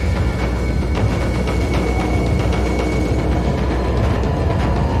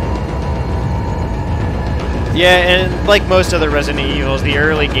 Yeah, and like most other Resident Evils, the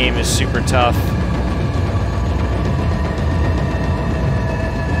early game is super tough.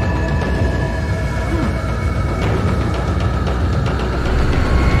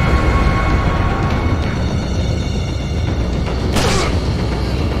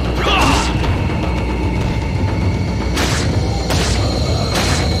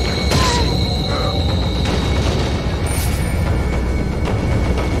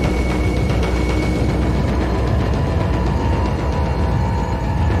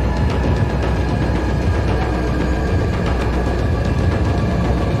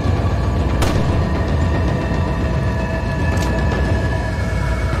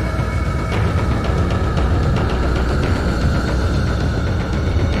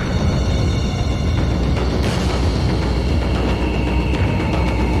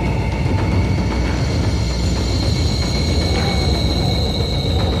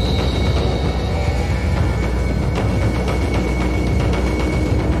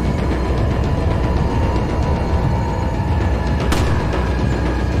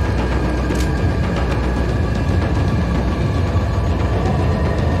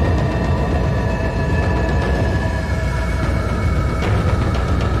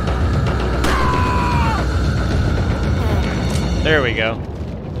 There we go.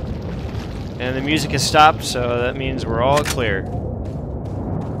 And the music has stopped, so that means we're all clear.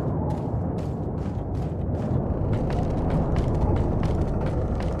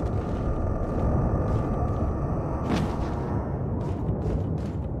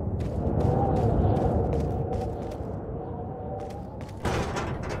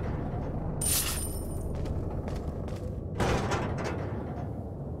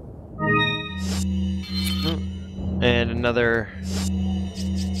 And another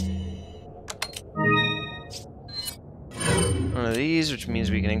one of these, which means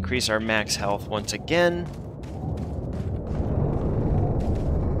we can increase our max health once again.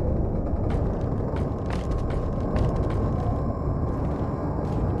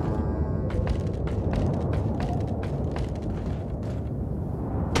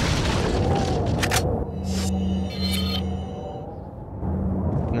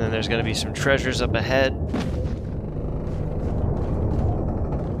 And then there's going to be some treasures up ahead.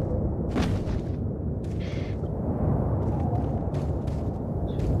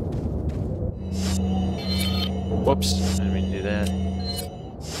 Whoops, I didn't mean to do that.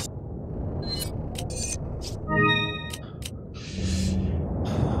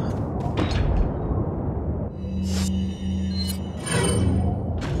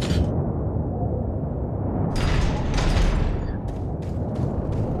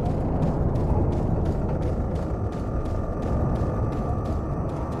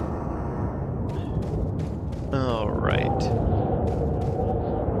 All right.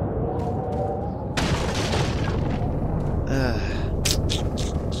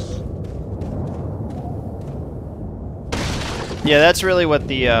 Yeah, that's really what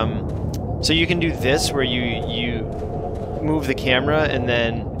the so you can do this where you move the camera, and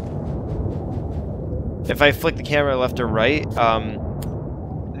then if I flick the camera left or right,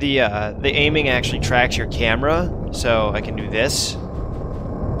 the aiming actually tracks your camera. So I can do this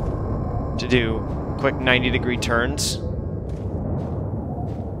to do quick 90-degree turns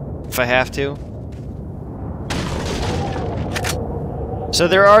if I have to. So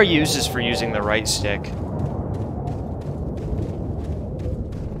there are uses for using the right stick.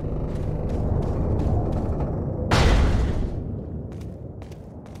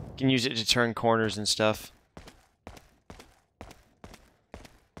 You can use it to turn corners and stuff.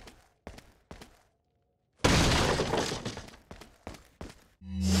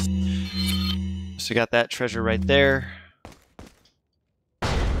 So got that treasure right there.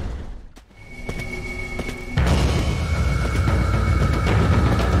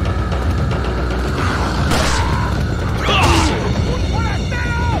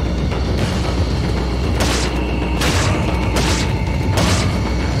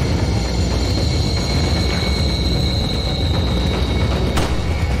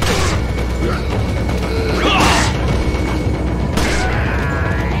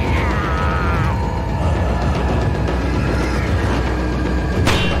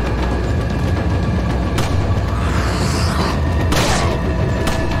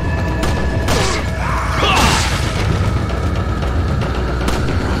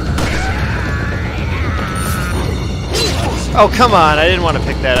 Oh, come on, I didn't want to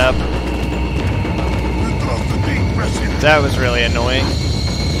pick that up. That was really annoying.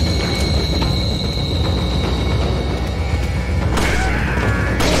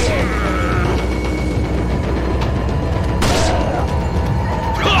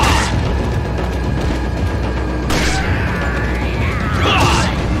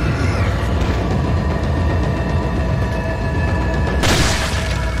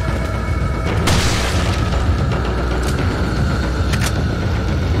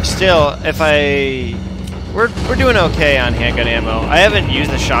 Still, we're doing okay on handgun ammo. I haven't used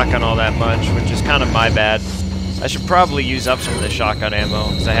the shotgun all that much, which is kind of my bad. I should probably use up some of the shotgun ammo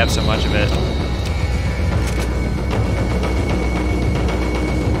because I have so much of it.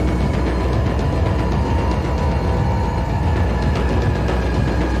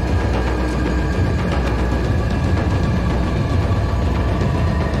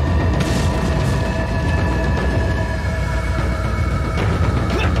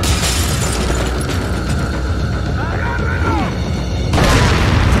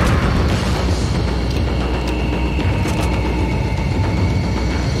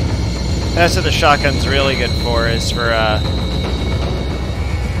 That's what the shotgun's really good for, is for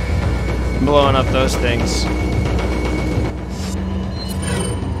blowing up those things.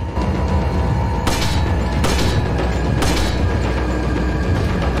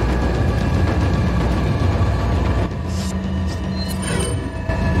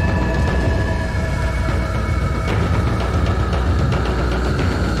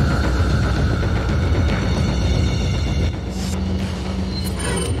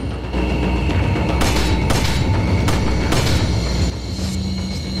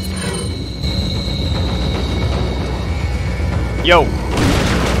 Yo!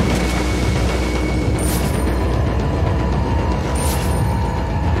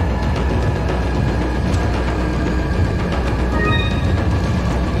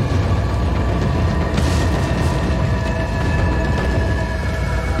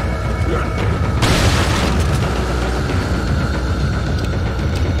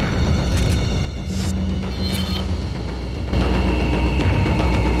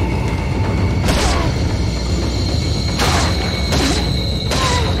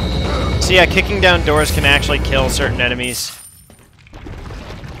 So yeah, kicking down doors can actually kill certain enemies.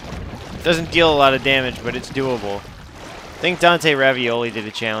 Doesn't deal a lot of damage, but it's doable. I think Dante Ravioli did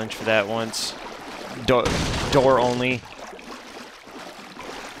a challenge for that once. Door only.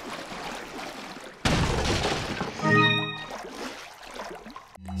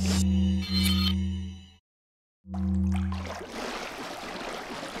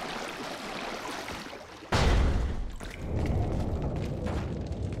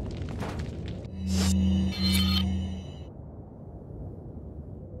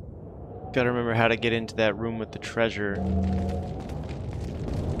 Gotta remember how to get into that room with the treasure.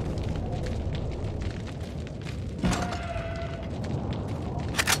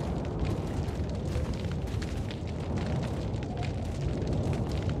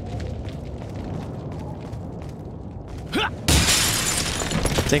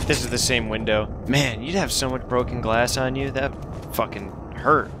 I think this is the same window. Man, you'd have so much broken glass on you. That fucking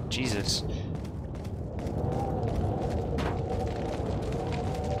hurt. Jesus.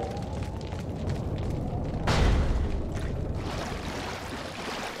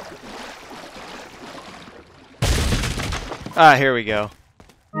 Ah, here we go.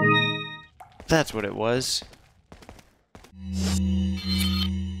 That's what it was.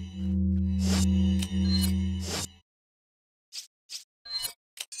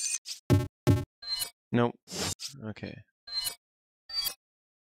 Nope. Okay.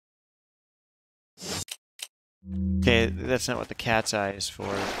 Okay, that's not what the cat's eye is for,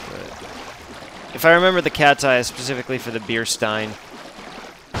 but... If I remember, the cat's eye is specifically for the beer stein.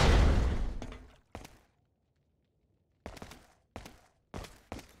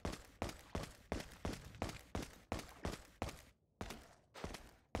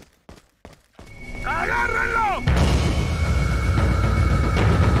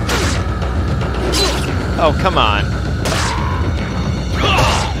 Oh, come on.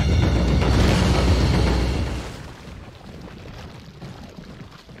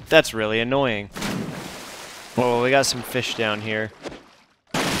 That's really annoying. Well, we got some fish down here.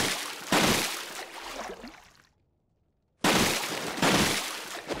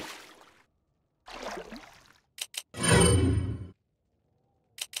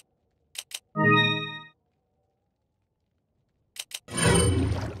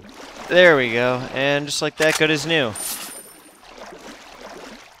 There we go, and just like that, good as new.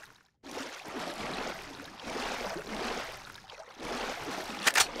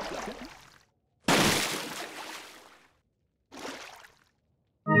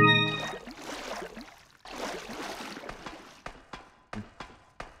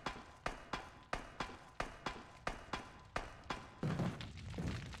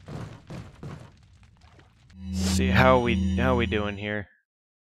 Let's see how we doing here.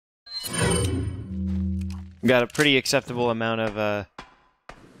 Got a pretty acceptable amount of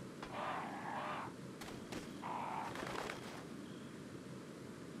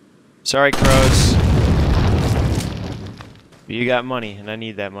sorry, crows. But you got money, and I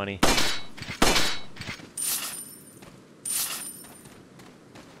need that money.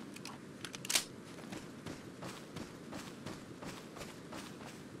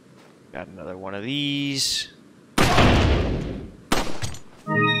 Got another one of these.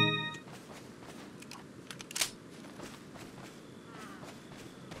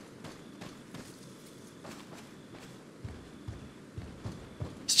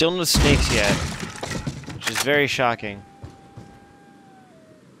 Still no snakes yet, which is very shocking.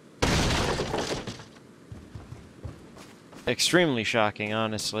 Extremely shocking,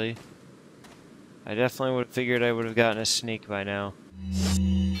 honestly. I definitely would have figured I would have gotten a snake by now.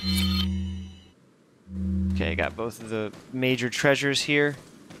 Okay, got both of the major treasures here.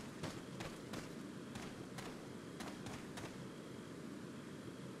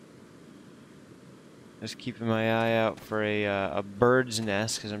 Just keeping my eye out for a bird's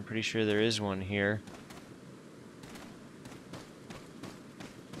nest, because I'm pretty sure there is one here.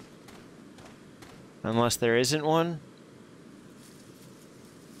 Unless there isn't one.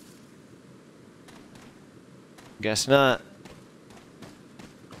 Guess not.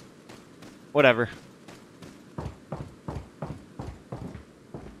 Whatever.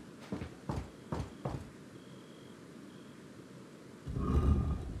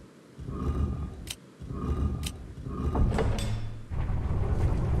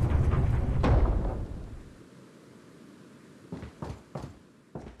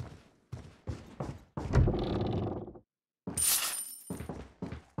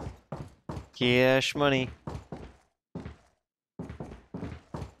 Cash money.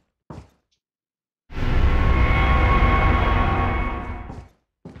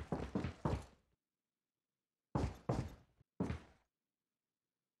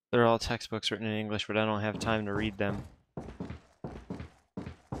 They're all textbooks written in English, but I don't have time to read them.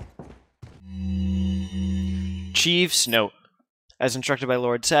 Chief's note. As instructed by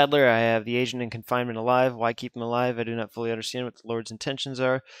Lord Sadler, I have the agent in confinement alive. Why keep him alive? I do not fully understand what the Lord's intentions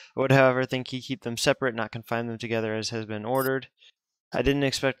are. I would, however, think he keep them separate, not confine them together as has been ordered. I didn't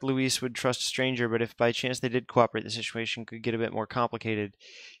expect Luis would trust a stranger, but if by chance they did cooperate, the situation could get a bit more complicated.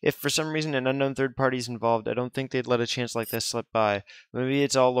 If for some reason an unknown third party is involved, I don't think they'd let a chance like this slip by. Maybe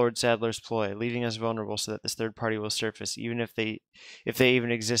it's all Lord Sadler's ploy, leaving us vulnerable so that this third party will surface, even if they even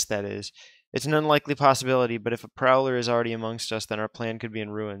exist, that is. It's an unlikely possibility, but if a prowler is already amongst us, then our plan could be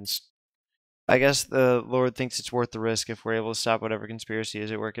in ruins. I guess the Lord thinks it's worth the risk if we're able to stop whatever conspiracy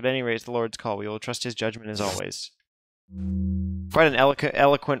is at work. At any rate, it's the Lord's call. We will trust his judgment as always. Quite an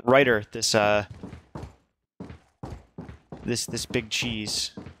eloquent writer, this big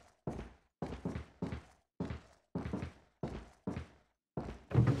cheese.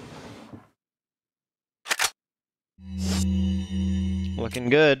 Looking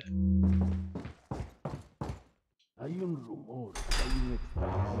good. Hay un rumor, hay un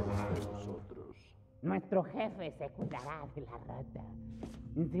extranjero entre nosotros. Nuestro jefe se cuidará de la rata.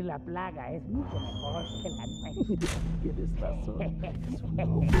 Si la plaga es mucho mejor que la nuestra. Tienes razón.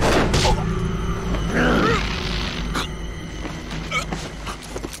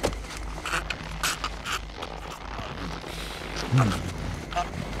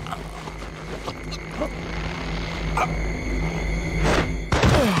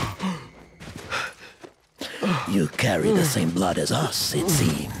 You carry the same blood as us, it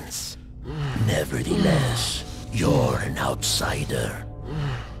seems. Nevertheless, you're an outsider.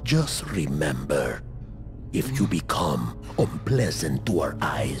 Just remember, if you become unpleasant to our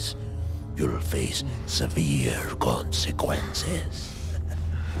eyes, you'll face severe consequences.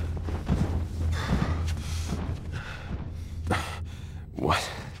 What?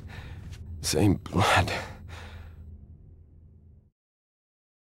 Same blood.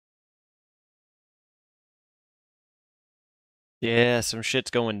 Yeah, some shit's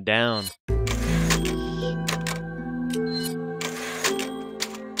going down.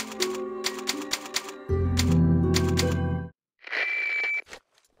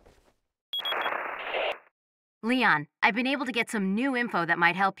 Leon, I've been able to get some new info that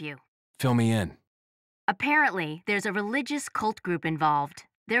might help you. Fill me in. Apparently, there's a religious cult group involved.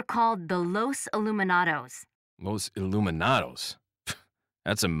 They're called the Los Illuminados. Los Illuminados.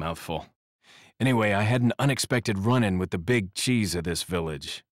 That's a mouthful. Anyway, I had an unexpected run-in with the big cheese of this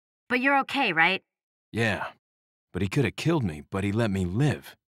village. But you're okay, right? Yeah, but he could have killed me, but he let me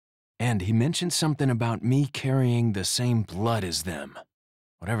live. And he mentioned something about me carrying the same blood as them.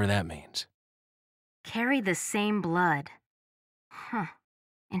 Whatever that means. Carry the same blood. Huh.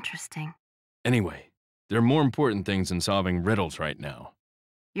 Interesting. Anyway, there are more important things than solving riddles right now.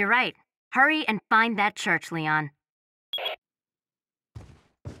 You're right. Hurry and find that church, Leon.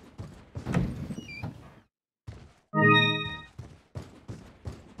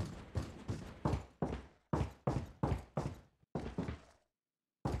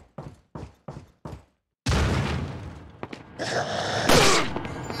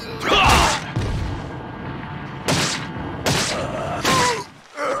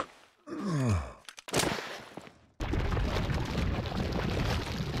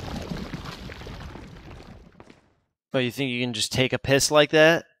 Oh, you think you can just take a piss like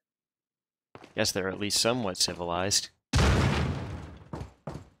that? Guess they're at least somewhat civilized.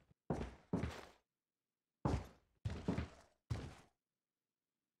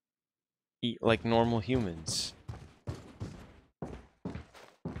 Eat like normal humans.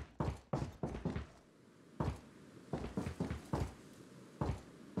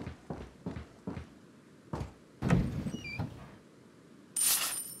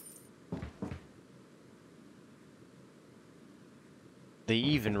 They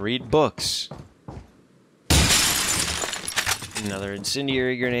even read books. Another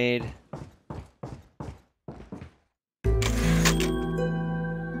incendiary grenade.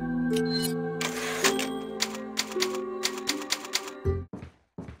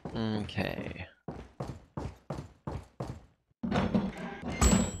 Okay.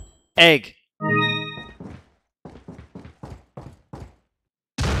 Egg.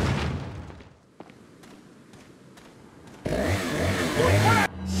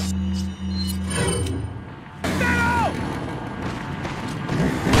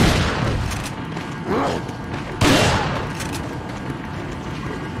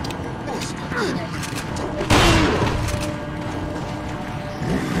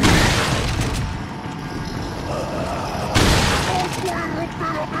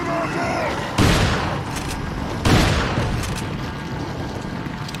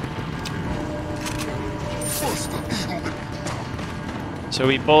 So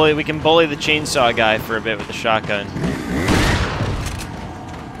we can bully the chainsaw guy for a bit with the shotgun.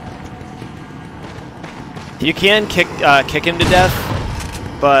 You can kick him to death,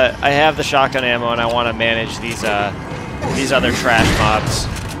 but I have the shotgun ammo and I want to manage these other trash mobs.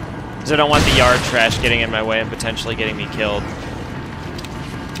 Because I don't want the yard trash getting in my way and potentially getting me killed.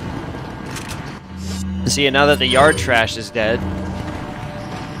 See, now that the yard trash is dead.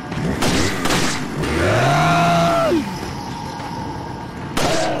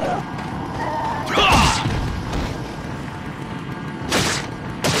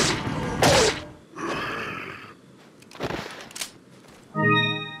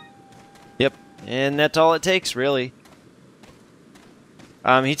 Yep, and that's all it takes, really.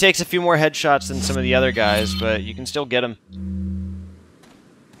 He takes a few more headshots than some of the other guys, but you can still get him.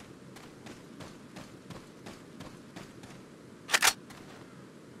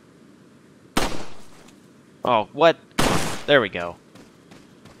 Oh, what? There we go.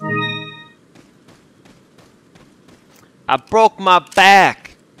 I broke my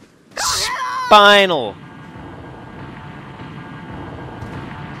back! Spinal!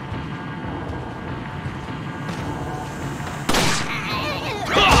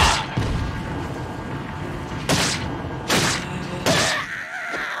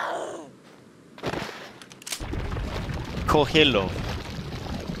 Cógelo.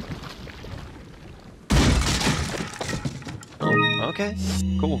 Oh, okay.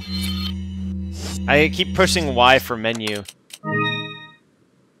 Cool. I keep pushing Y for menu.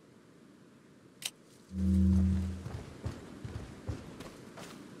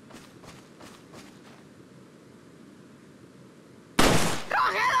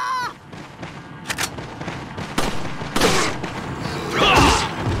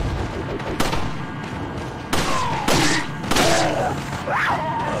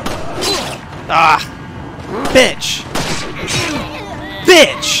 Ah! Bitch!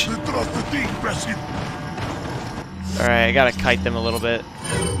 Bitch! Alright, I gotta kite them a little bit.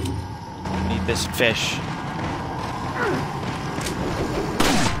 Need this fish.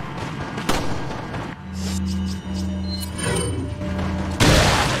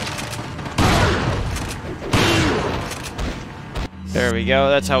 There we go,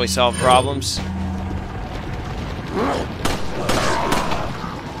 that's how we solve problems.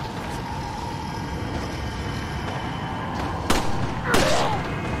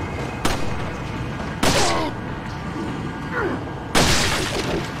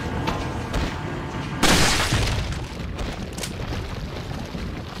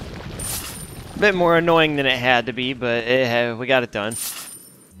 Bit more annoying than it had to be, but we got it done.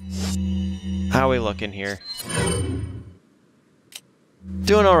 How are we looking here?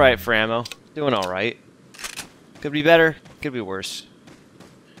 Doing alright for ammo. Doing alright. Could be better, could be worse.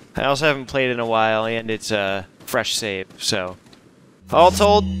 I also haven't played in a while, and it's a fresh save, so... all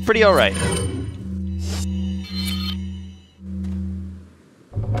told, pretty alright.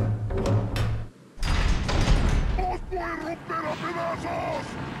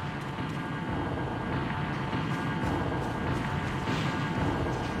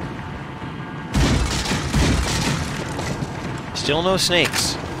 Still no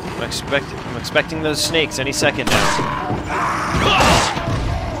snakes. I'm expecting those snakes any second now.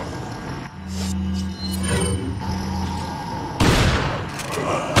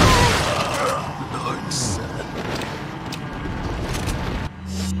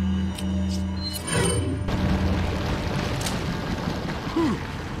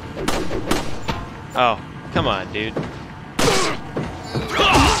 Oh, come on, dude.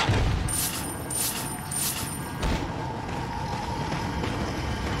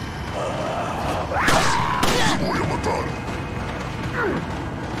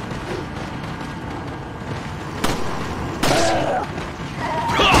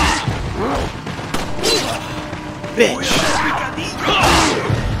 Bitch.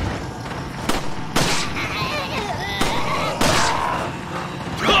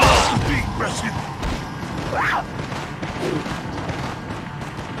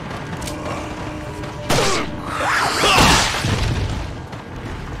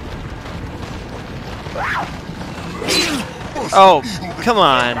 Oh, come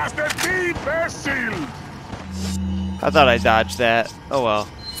on. I thought I dodged that. Oh well.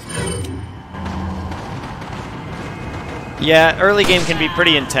 Yeah, early game can be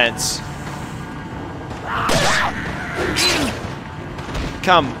pretty intense.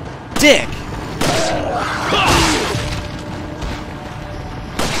 Come, dick!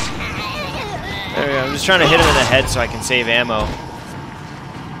 There we go. I'm just trying to hit him in the head so I can save ammo.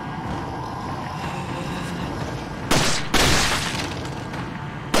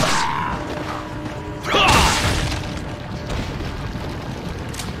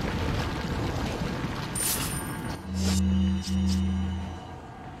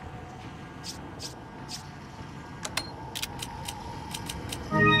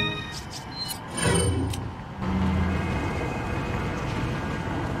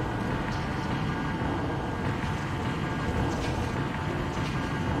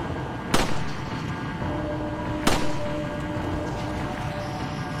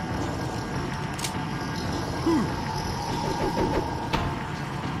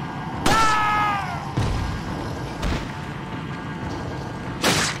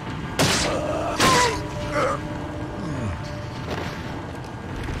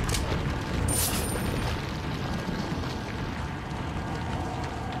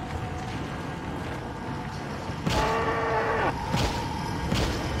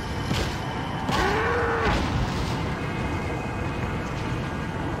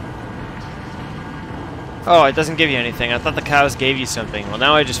 Oh, it doesn't give you anything. I thought the cows gave you something. Well,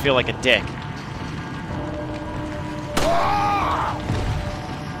 now I just feel like a dick.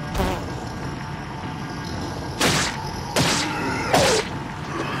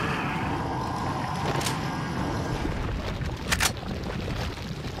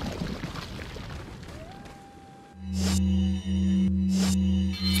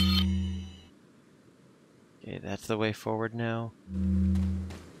 Okay, that's the way forward now.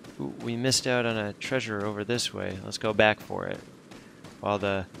 Ooh, we missed out on a treasure over this way. Let's go back for it while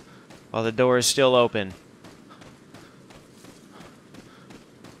the door is still open.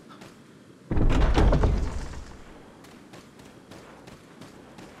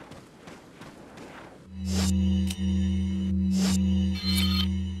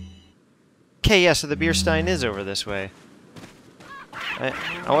 Okay, yeah, so the beer stein is over this way. I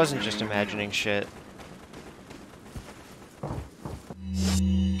wasn't just imagining shit.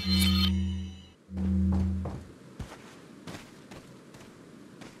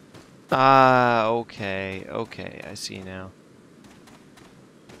 Ah, okay, okay, I see now.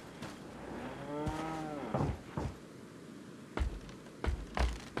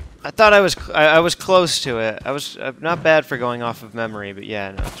 I thought I was close to it. I was not bad for going off of memory, but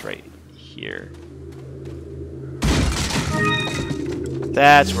yeah, no, it's right here.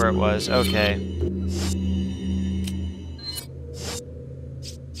 That's where it was. Okay.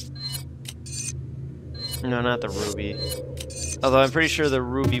 No, not the ruby. Although I'm pretty sure the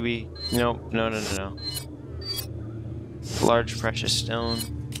ruby we... Nope, no. Large precious stone.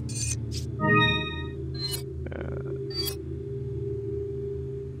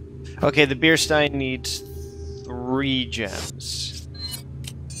 Okay, the beer stein needs 3 gems.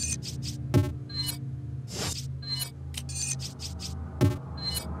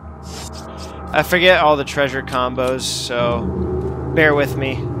 I forget all the treasure combos, so bear with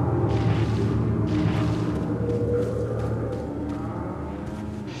me.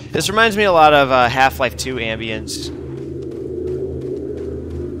 This reminds me a lot of Half-Life 2 ambience.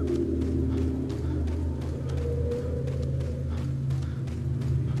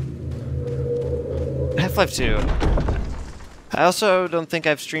 Half-Life 2. I also don't think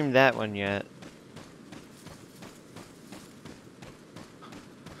I've streamed that one yet.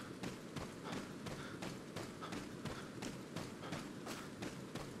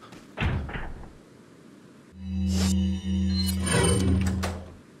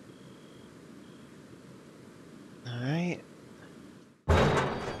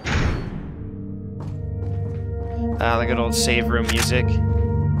 The good old save room music.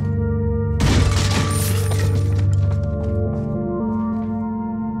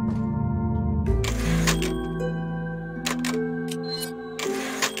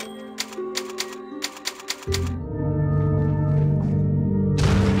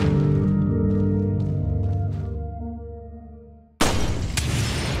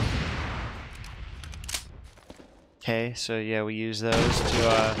 Okay, so yeah, we use those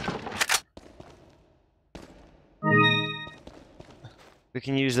to, we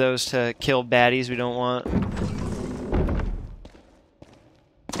can use those to kill baddies we don't want.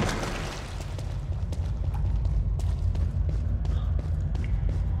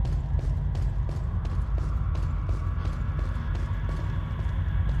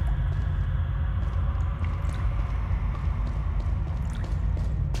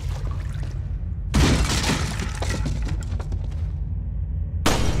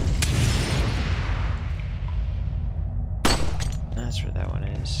 That's where that one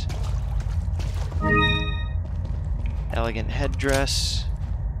is. Elegant headdress.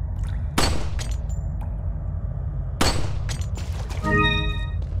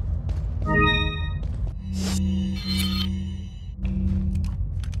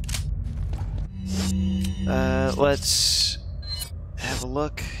 Let's have a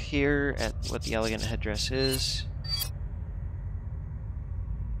look here at what the elegant headdress is.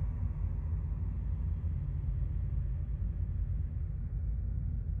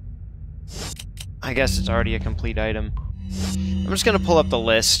 I guess it's already a complete item. I'm just gonna pull up the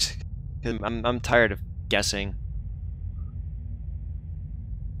list, because I'm tired of guessing.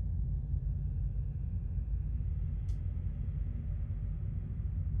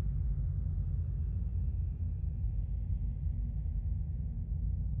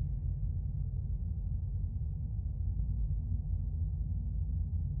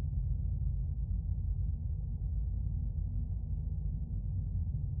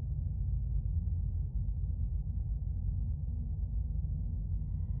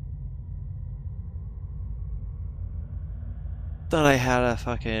 Thought I had a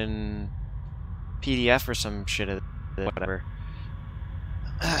fucking PDF or some shit of whatever.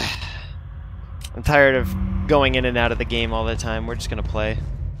 I'm tired of going in and out of the game all the time. We're just gonna play.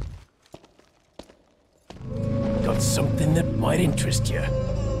 Got something that might interest you.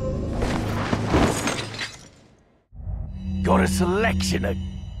 Got a selection of...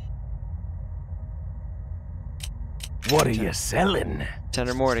 What are you selling? 10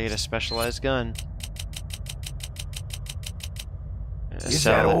 or more to get a specialized gun. Is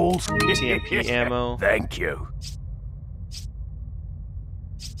that all? TMP ammo. Thank you.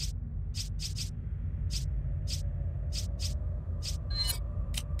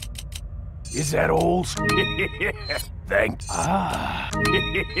 Is that all? Thank.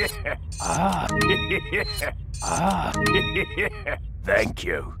 Thank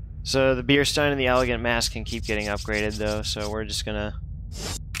you. So the beer stein and the elegant mask can keep getting upgraded though, so we're just gonna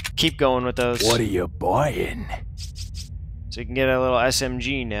keep going with those. What are you buying? So you can get a little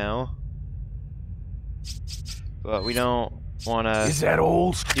SMG now, but we don't want to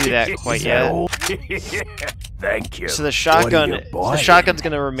do that quite yet. Thank you. So the shotgun's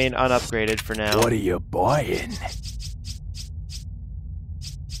going to remain unupgraded for now. What are you buying?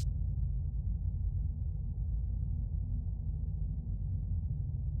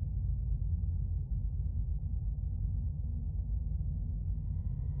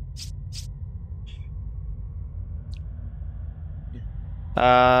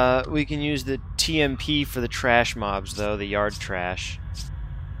 We can use the TMP for the trash mobs, though, the yard trash.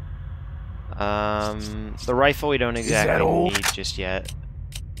 The rifle we don't exactly need just yet.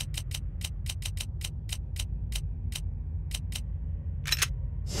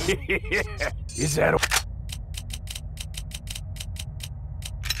 Is that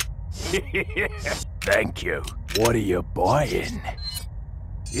Thank you. What are you buying?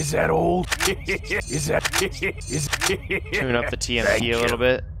 Is that all? Is that... Tune up the TMP a little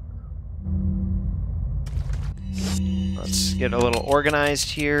bit. Let's get a little organized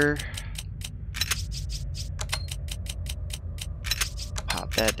here.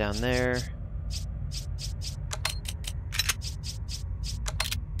 Pop that down there.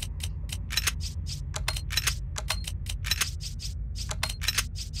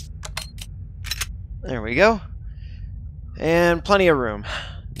 There we go. And plenty of room.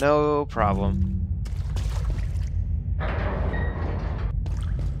 No problem.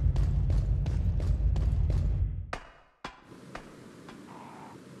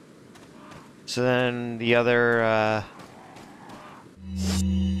 So then the other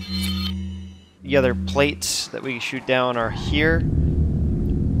plates that we shoot down are here,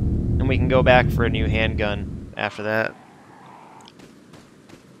 and we can go back for a new handgun. after that.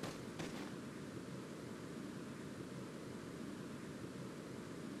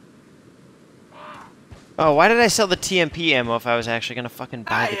 Oh, why did I sell the TMP ammo if I was actually gonna fucking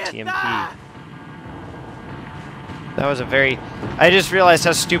buy the TMP? That was a very... I just realized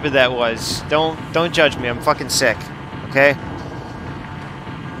how stupid that was. Don't judge me. I'm fucking sick. Okay?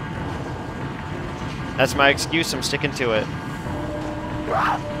 That's my excuse. I'm sticking to it.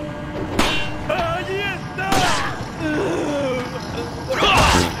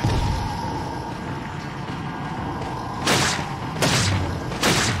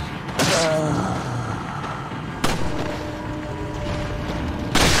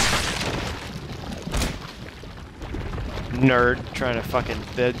 Nerd trying to fucking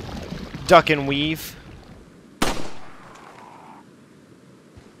duck and weave.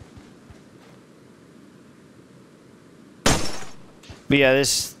 But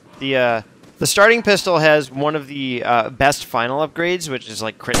yeah, the starting pistol has one of the best final upgrades, which is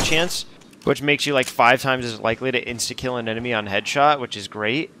like crit chance, which makes you like 5 times as likely to insta kill an enemy on headshot, which is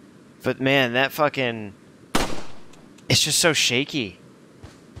great. But man, that fucking, it's just so shaky.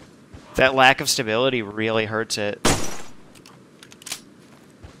 That lack of stability really hurts it.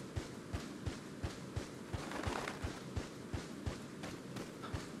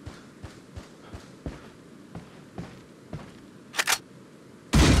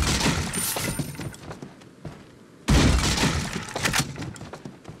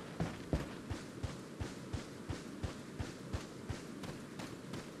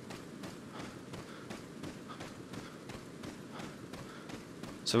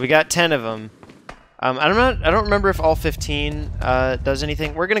 So we got 10 of them. I don't remember if all 15 does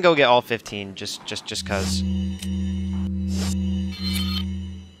anything. We're gonna go get all 15 just cause.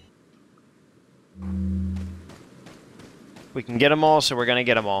 We can get them all, so we're gonna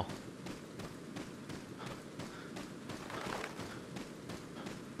get them all.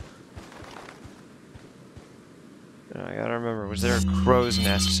 I gotta remember, was there a crow's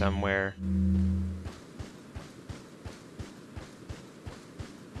nest somewhere?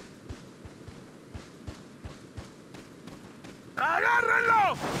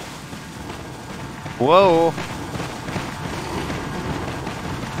 Whoa!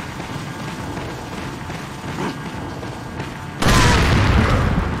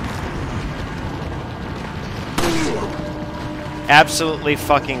 Absolutely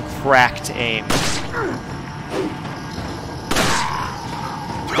fucking cracked aim.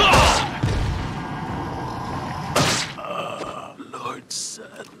 Lord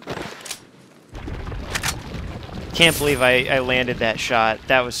son. Can't believe I landed that shot.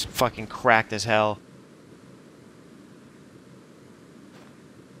 That was fucking cracked as hell.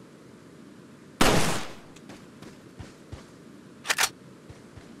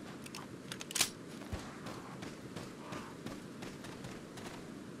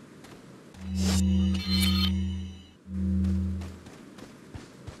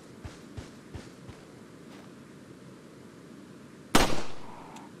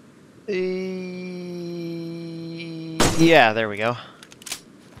 Yeah, there we go.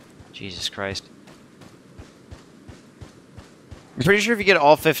 Jesus Christ. I'm pretty sure if you get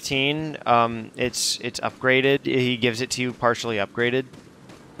all 15, it's upgraded. He gives it to you partially upgraded.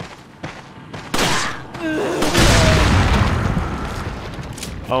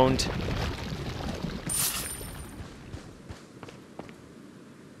 Owned.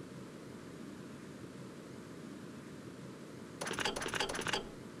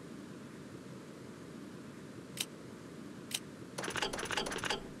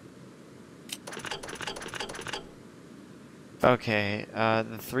 Okay,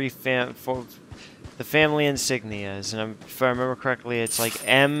 the family insignias, and if I remember correctly, it's like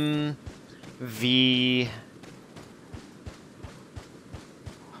M, V.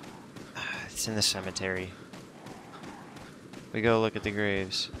 It's in the cemetery. We go look at the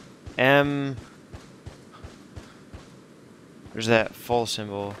graves. M. There's that full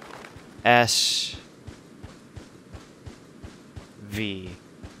symbol. S. V.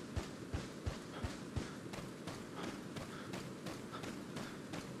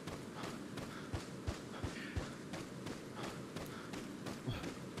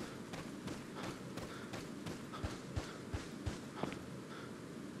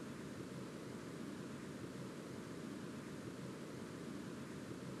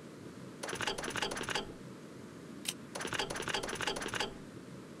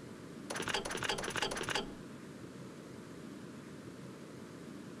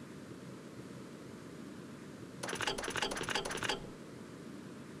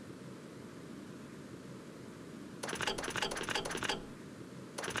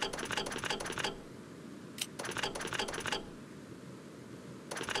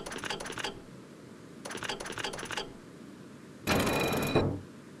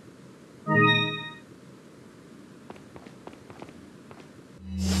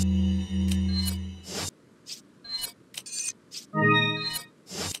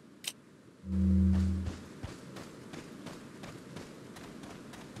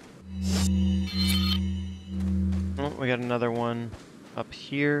 another one up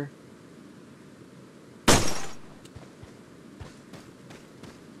here.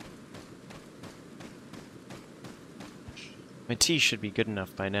 My tea should be good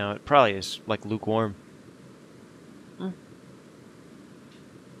enough by now. It probably is, like, lukewarm.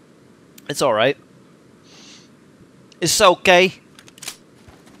 It's alright. It's okay.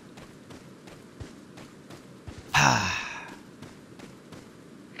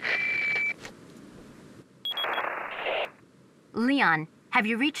 Leon, have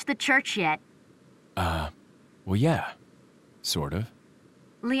you reached the church yet? Well, yeah. Sort of.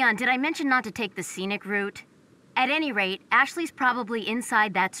 Leon, did I mention not to take the scenic route? At any rate, Ashley's probably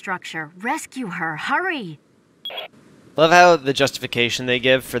inside that structure. Rescue her. Hurry! Love how the justification they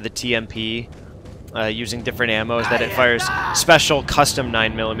give for the TMP using different ammo is that it fires special custom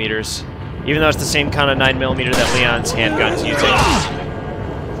 9mm, even though it's the same kind of 9mm that Leon's handgun's using.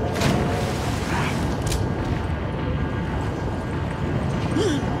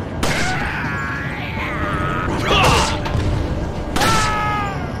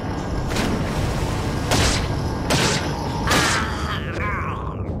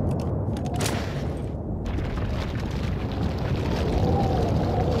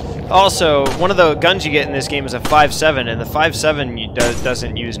 Also, one of the guns you get in this game is a 5.7, and the 5.7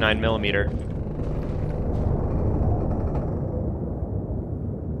 doesn't use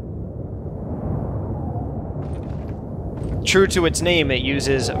 9mm. True to its name, it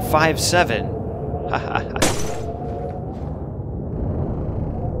uses 5.7. Haha.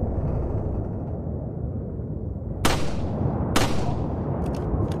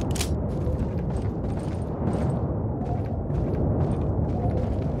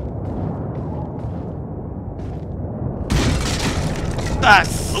 Ah!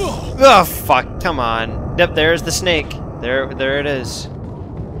 Oh, fuck. Come on. Yep, there's the snake. There it is.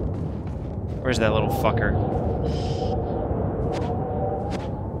 Where's that little fucker?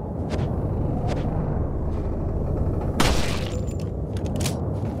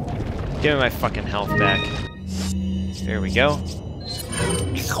 Give me my fucking health back. There we go.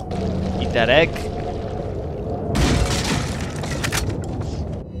 Eat that egg.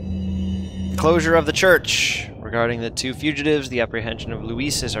 Closure of the church. Regarding the two fugitives, the apprehension of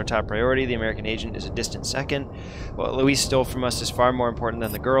Luis is our top priority. The American agent is a distant second. What Luis stole from us is far more important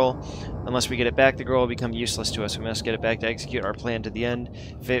than the girl. Unless we get it back, the girl will become useless to us. We must get it back to execute our plan to the end.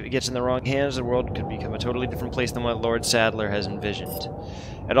 If it gets in the wrong hands, the world could become a totally different place than what Lord Sadler has envisioned.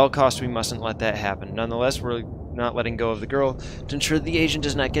 At all costs, we mustn't let that happen. Nonetheless, we're not letting go of the girl. To ensure the agent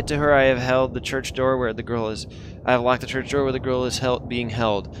does not get to her, I have held the church door where the girl is. I have locked the church door where the girl is being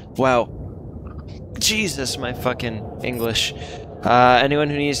held. Wow. Jesus, my fucking English.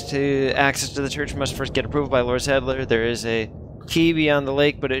 Anyone who needs to access to the church must first get approval by Lord Sadler. There is a key beyond the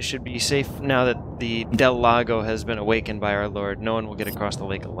lake, but it should be safe now that the Del Lago has been awakened by our Lord. No one will get across the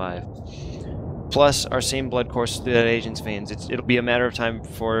lake alive. Plus, our same blood courses through that agent's veins. It'll be a matter of time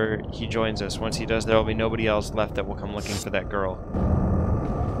before he joins us. Once he does, there will be nobody else left that will come looking for that girl.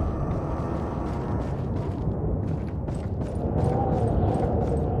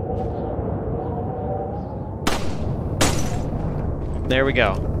 There we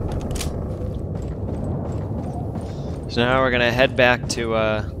go. So now we're gonna head back to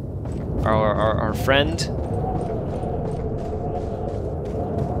our friend.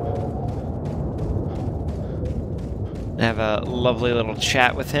 Have a lovely little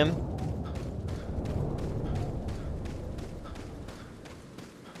chat with him.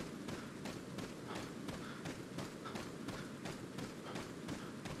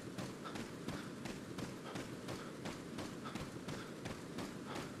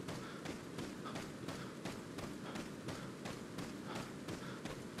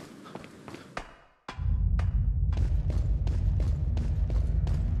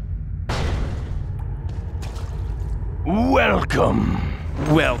 Welcome.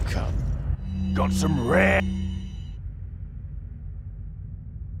 Welcome. Got some rare.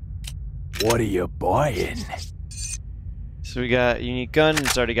 What are you buying? So we got a unique gun.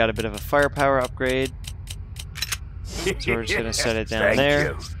 It's already got a bit of a firepower upgrade. So we're just gonna set it down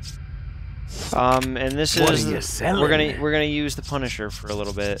there. And this is we're gonna use the Punisher for a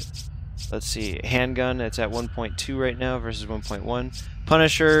little bit. Let's see, handgun. It's at 1.2 right now versus 1.1.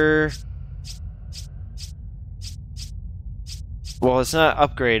 Punisher. Well, it's not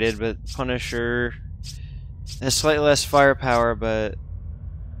upgraded, but Punisher has slightly less firepower, but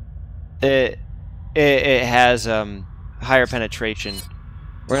it has higher penetration.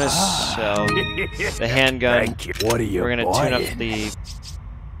 We're gonna sell the handgun. Thank you. What are you We're gonna tune up the.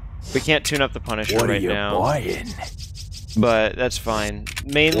 We can't tune up the Punisher right now. But that's fine.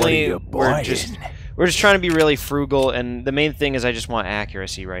 Mainly, we're We're just trying to be really frugal, and the main thing is I just want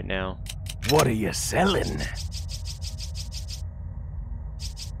accuracy right now. What are you selling?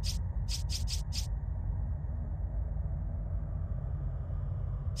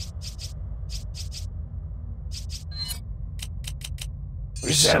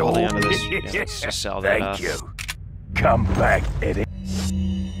 Is that all? This. Yeah, let's just sell that off. Thank you. Come back, Eddie.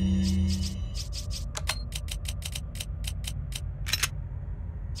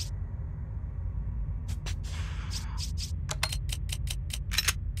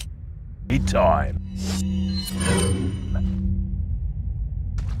 Time.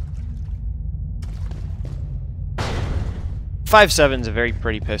 5.7's a very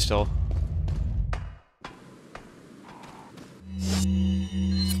pretty pistol.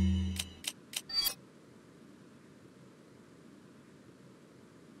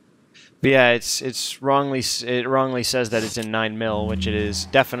 But yeah, it wrongly says that it's in 9mm, which it is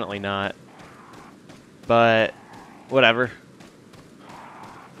definitely not. But whatever.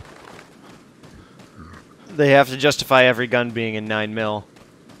 They have to justify every gun being in 9mm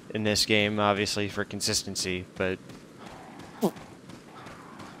in this game, obviously for consistency, but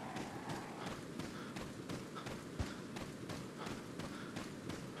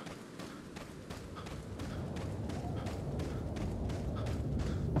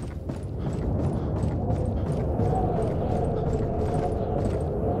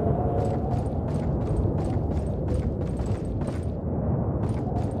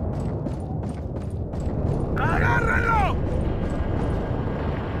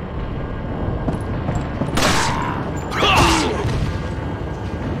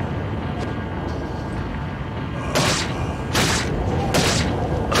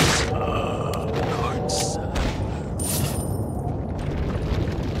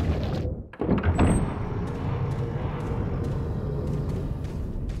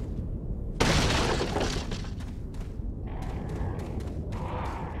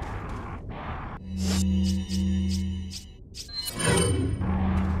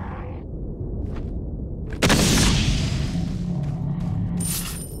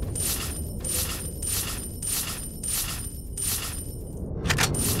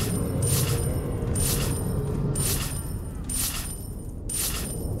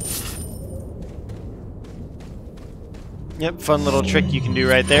yep, fun little trick you can do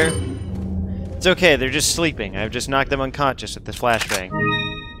right there. It's okay, they're just sleeping. I've just knocked them unconscious with this flashbang.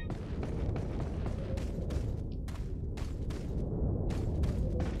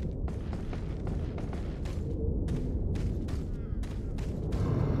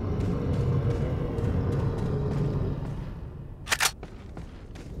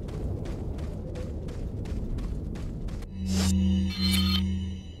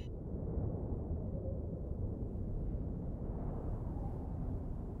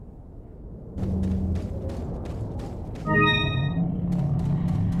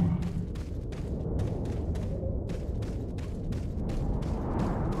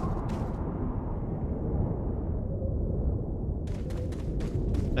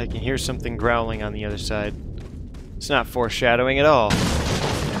 I can hear something growling on the other side. It's not foreshadowing at all.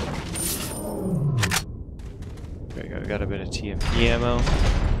 There we go, got a bit of TMP ammo.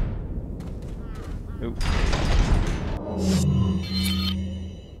 Oop.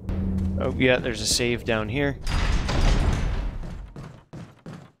 Oh yeah, there's a save down here.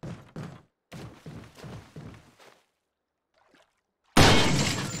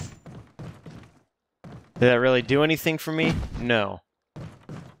 Did that really do anything for me? No.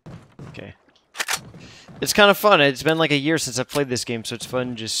 Okay. It's kind of fun. It's been like a year since I've played this game, so it's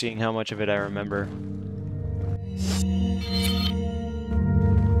fun just seeing how much of it I remember.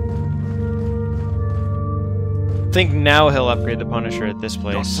 I think now he'll upgrade the Punisher at this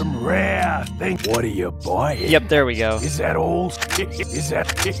place. Got some rare thing. What are you buying? Yep, there we go. Is that all? Is that?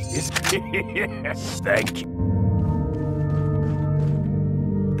 Thank you.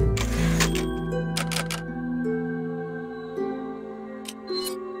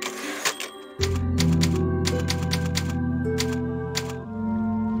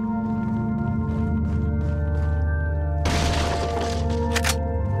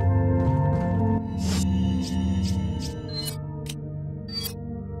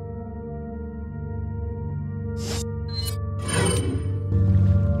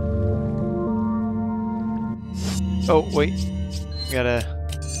 Oh, wait. Gotta...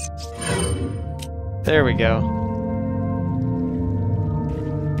 There we go.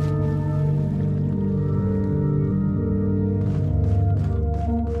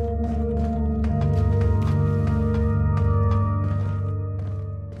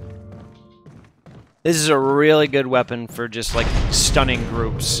 This is a really good weapon for just, like, stunning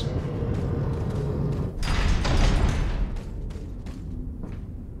groups.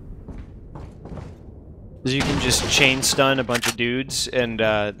 is you can just chain stun a bunch of dudes and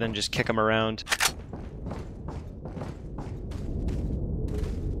then just kick them around.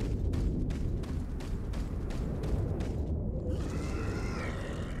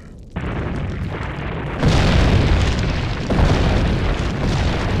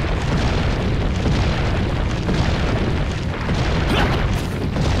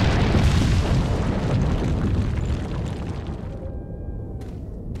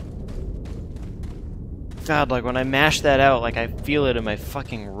 God, like when I mash that out, like I feel it in my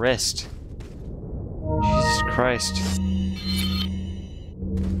fucking wrist. Jesus Christ.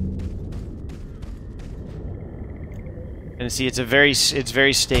 And see, it's very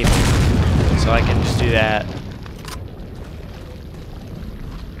stable, so I can just do that.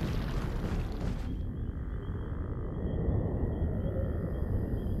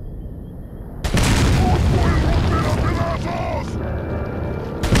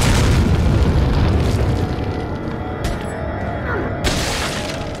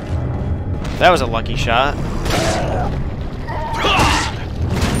 That was a lucky shot.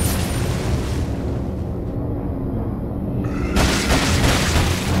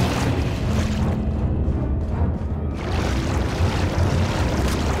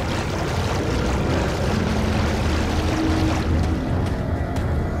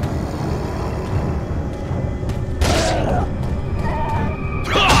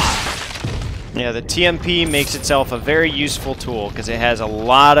 Yeah, the TMP makes itself a very useful tool because it has a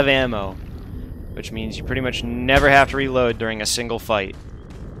lot of ammo, which means you pretty much never have to reload during a single fight,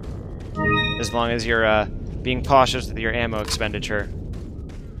 as long as you're being cautious with your ammo expenditure.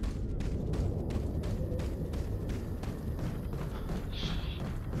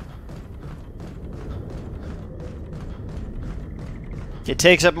 It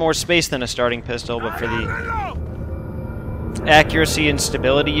takes up more space than a starting pistol, but for the accuracy and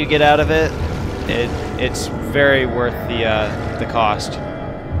stability you get out of it, it's very worth the cost.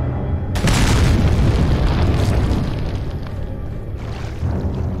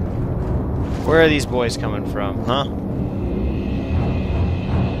 Where are these boys coming from, huh?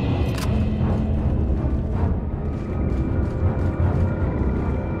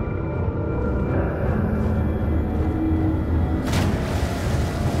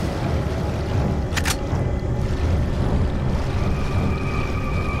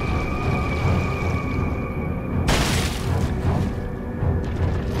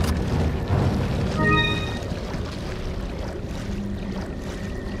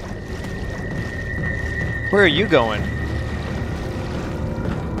 Where are you going?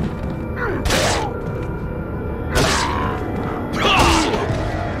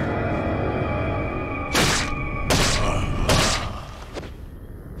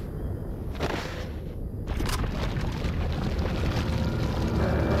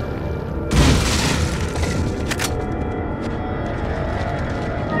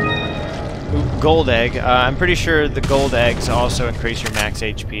 Ooh, gold egg. I'm pretty sure the gold eggs also increase your max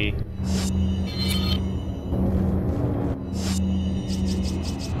HP.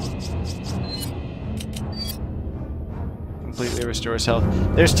 Completely restores health.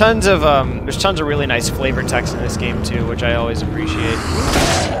 There's tons of really nice flavor text in this game too, which I always appreciate.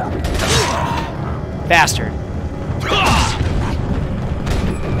 Bastard.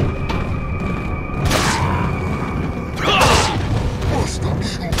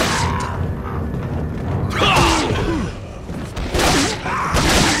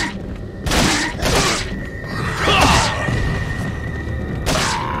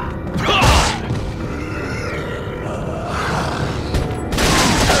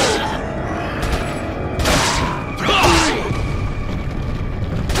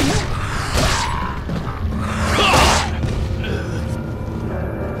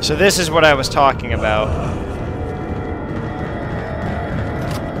 So this is what I was talking about.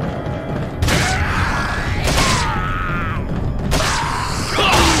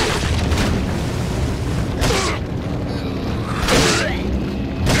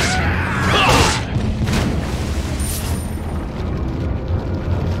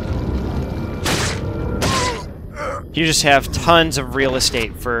 You just have tons of real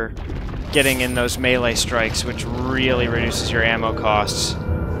estate for getting in those melee strikes, which really reduces your ammo costs.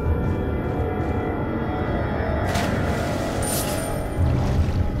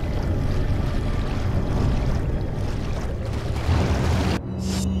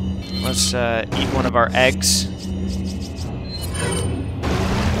 Let's eat one of our eggs.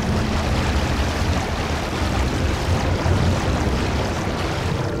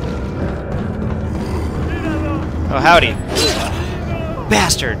 Oh, howdy.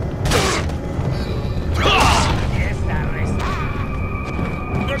 Bastard!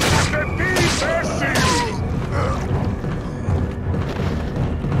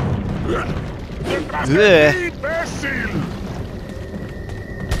 Ugh. ¡Imbécil!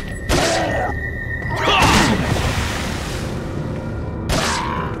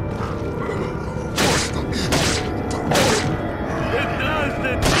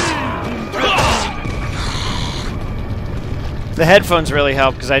 The headphones really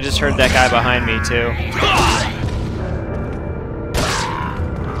help because I just heard that guy behind me too.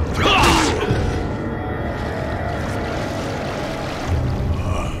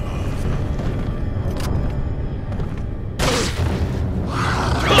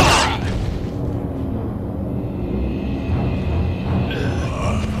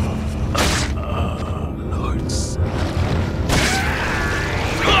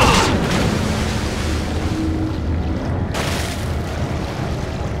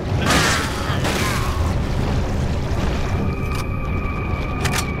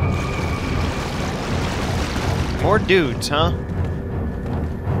 More dudes, huh?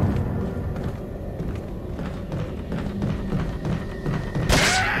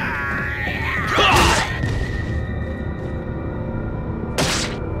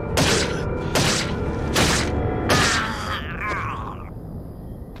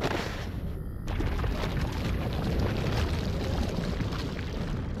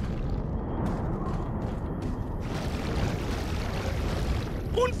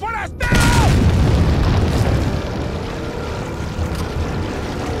 ¡Un forastero!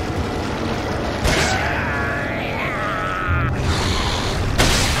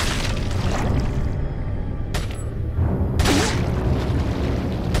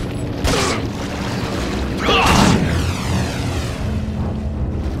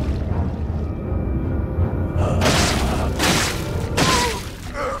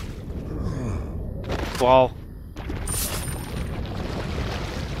 Wall.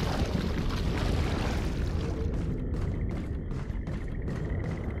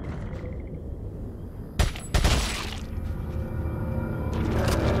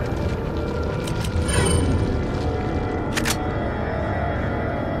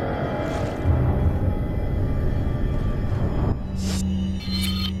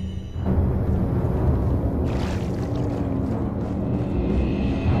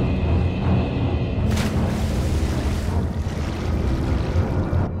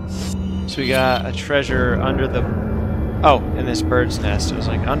 So we got a treasure under the... Oh, in this bird's nest. It was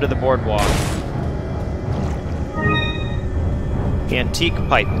like under the boardwalk. Antique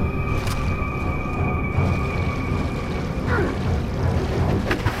pipe.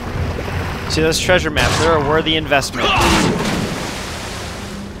 See those treasure maps? They're a worthy investment.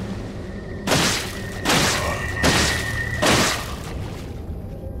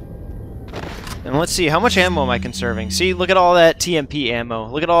 And let's see, how much ammo am I conserving? See, look at all that TMP ammo.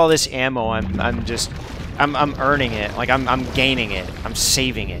 Look at all this ammo. I'm earning it. Like I'm gaining it. I'm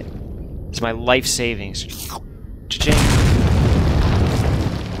saving it. It's my life savings. Cha-ching.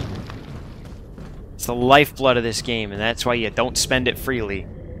 It's the lifeblood of this game, and that's why you don't spend it freely.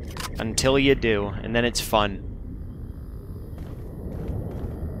 Until you do, and then it's fun.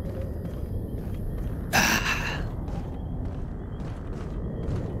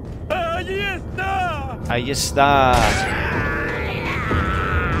 Ahí está.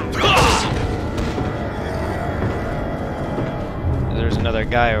 There's another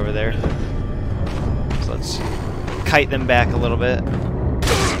guy over there. So let's kite them back a little bit.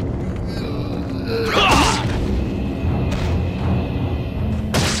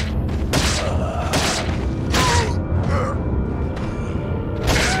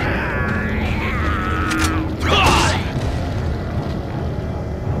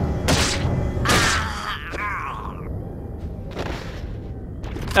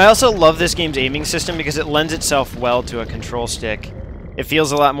 I also love this game's aiming system because it lends itself well to a control stick. It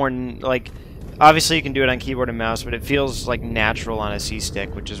feels a lot more, like, obviously you can do it on keyboard and mouse, but it feels, like, natural on a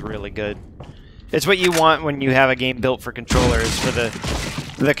C-stick, which is really good. It's what you want when you have a game built for controllers, for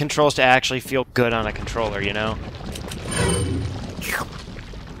the controls to actually feel good on a controller, you know?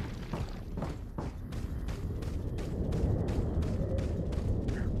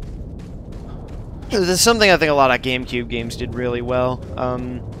 This is something I think a lot of GameCube games did really well.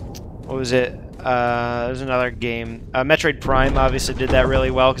 What was it? There's another game. Metroid Prime obviously did that really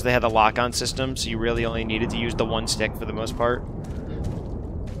well because they had the lock-on system, so you really only needed to use the one stick for the most part.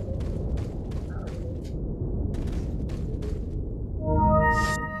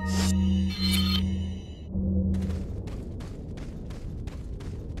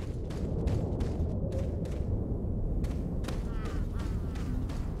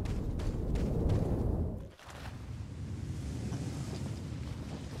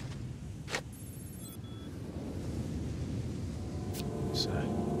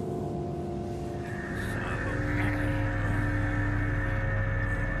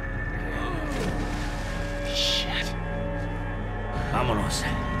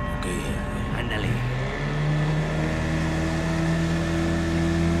 Okay, ándale.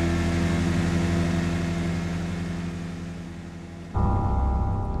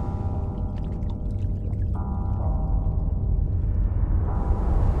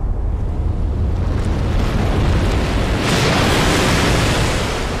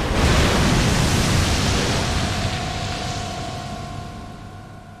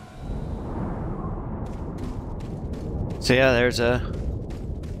 So yeah, there's a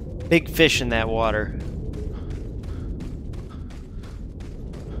big fish in that water.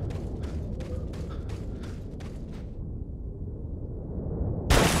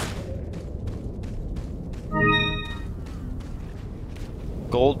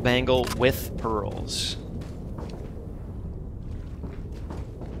 Gold bangle with pearls.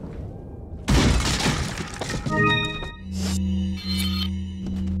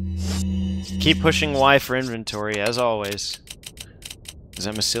 Keep pushing Y for inventory, as always. Because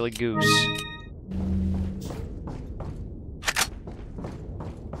I'm a silly goose.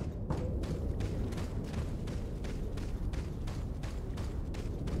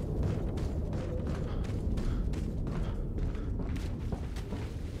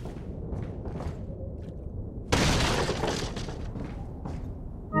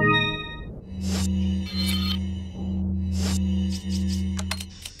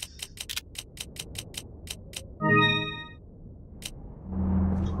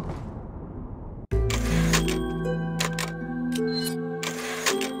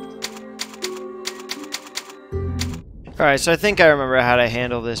 Alright, so I think I remember how to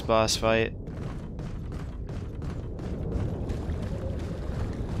handle this boss fight.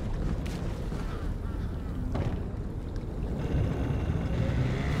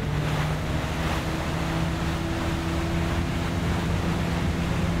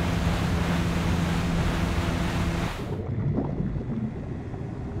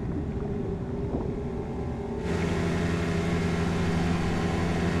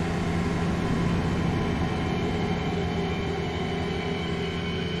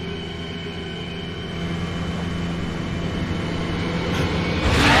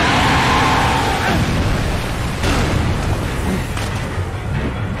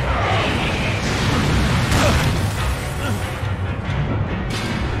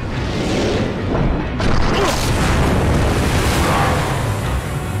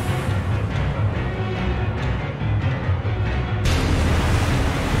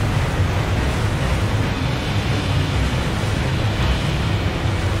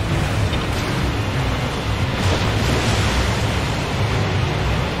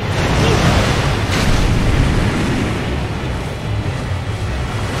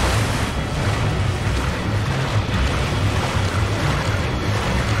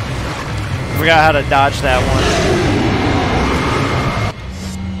 Forgot how to dodge that one.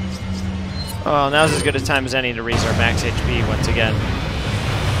 Oh, now's as good a time as any to raise our max HP once again.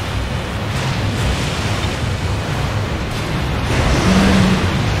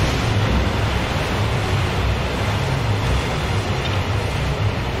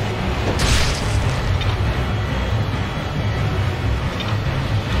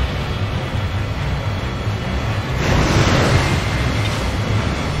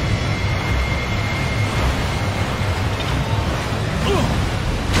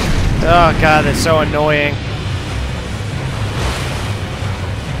 Oh god, that's so annoying.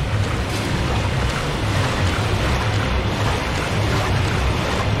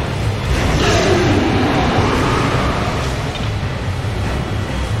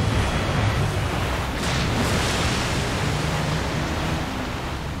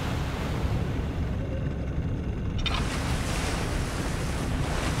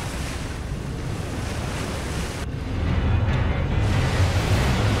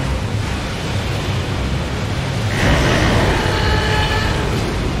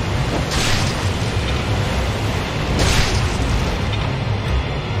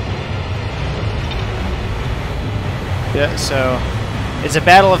 Yeah, so it's a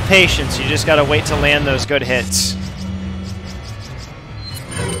battle of patience. You just gotta wait to land those good hits.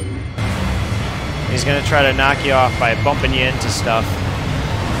 He's gonna try to knock you off by bumping you into stuff.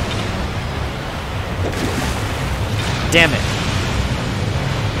 Damn it.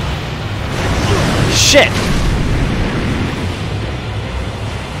 Shit!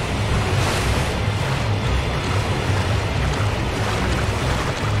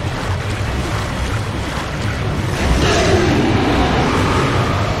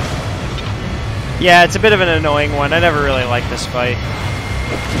 Yeah, it's a bit of an annoying one. I never really liked this fight.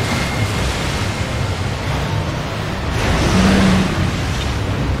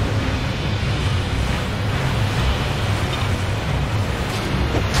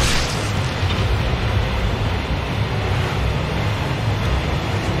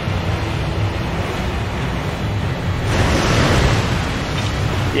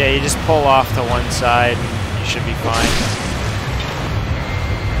 Yeah, you just pull off to one side and you should be fine.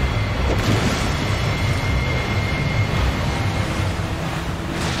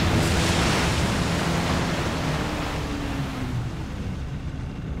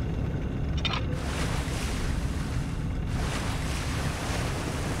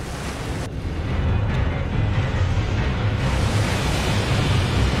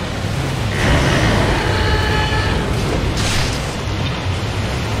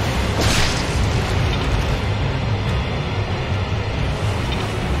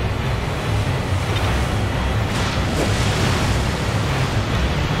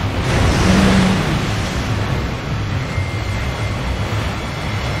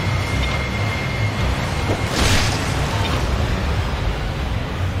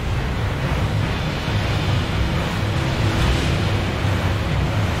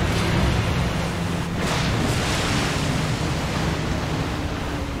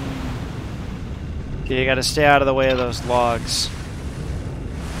 You gotta stay out of the way of those logs.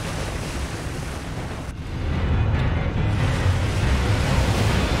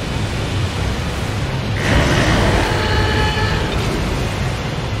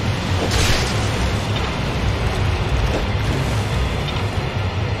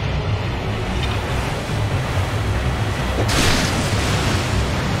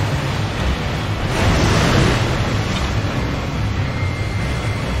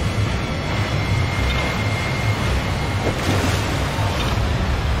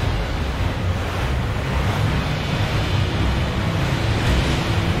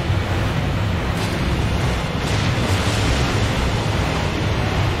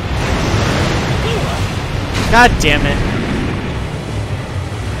 God damn it.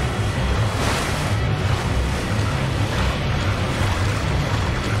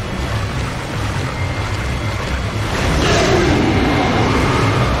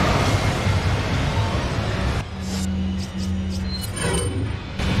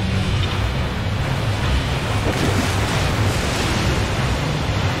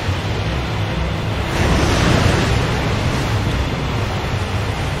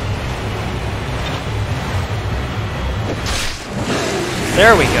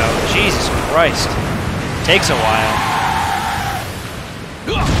 There we go. Jesus Christ. Takes a while.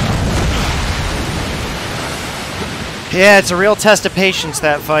 Yeah, it's a real test of patience,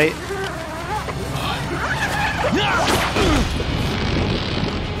 that fight.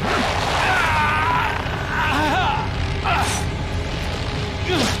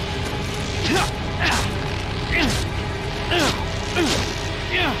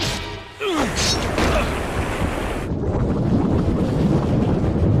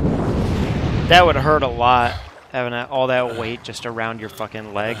 That would hurt a lot, having all that weight just around your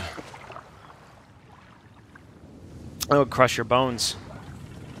fucking leg. That would crush your bones.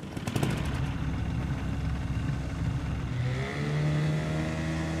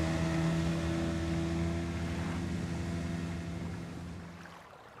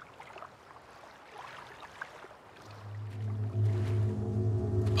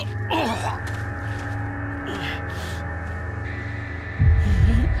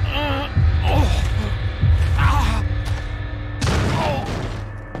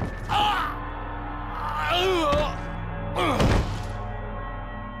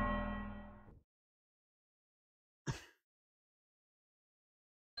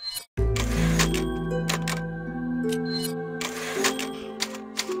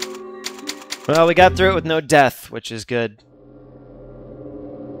 Well, we got through it with no death, which is good.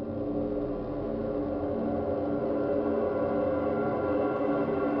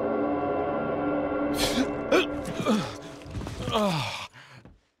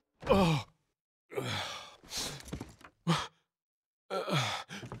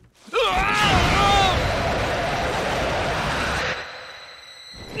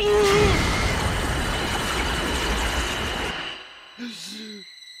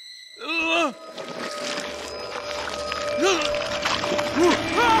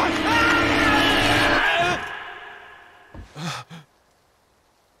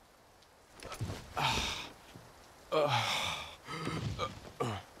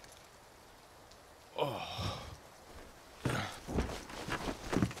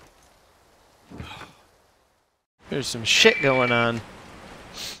 There's some shit going on.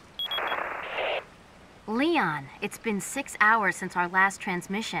 Leon, it's been 6 hours since our last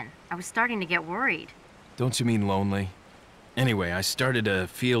transmission. I was starting to get worried. Don't you mean lonely? Anyway, I started to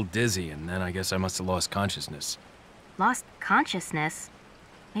feel dizzy, and then I guess I must have lost consciousness. Lost consciousness?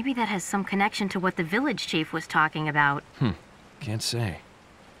 Maybe that has some connection to what the village chief was talking about. Can't say.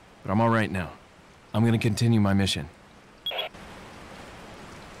 But I'm all right now. I'm gonna continue my mission.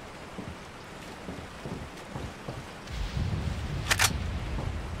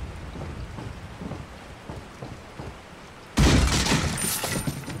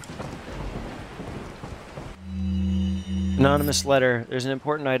 Anonymous letter. There's an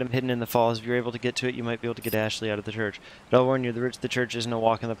important item hidden in the falls. If you're able to get to it, you might be able to get Ashley out of the church. But I'll warn you, the route to the church isn't a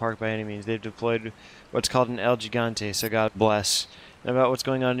walk in the park by any means. They've deployed what's called an El Gigante, so God bless. And about what's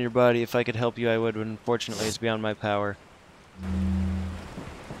going on in your body, if I could help you, I would, but unfortunately it's beyond my power.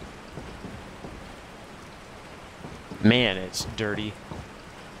 Man, it's dirty.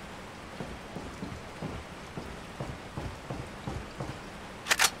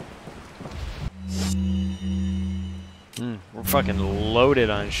 We're fucking loaded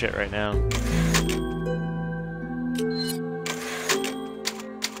on shit right now.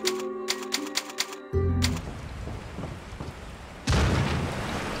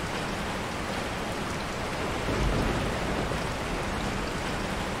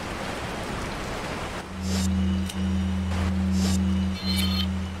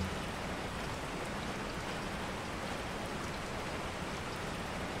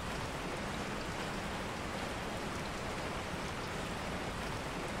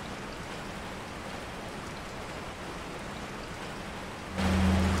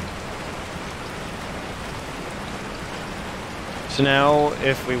 So now,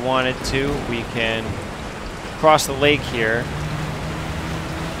 if we wanted to, we can cross the lake here.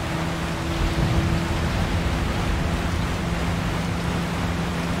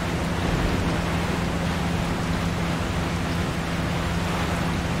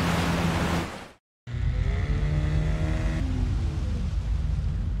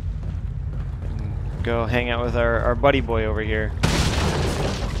 Go hang out with our buddy boy over here.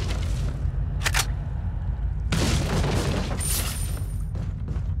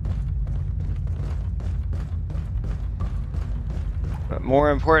 But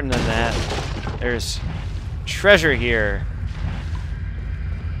more important than that, there's treasure here.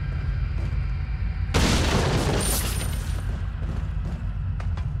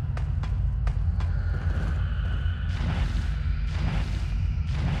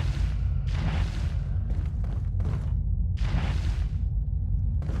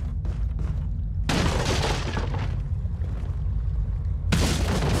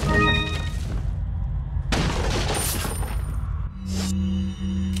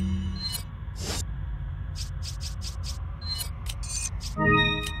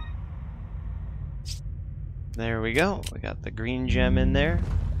 There we go. We got the green gem in there.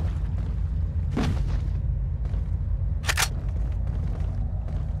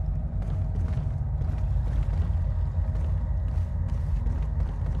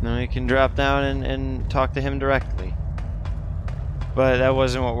 Now we can drop down and talk to him directly. But that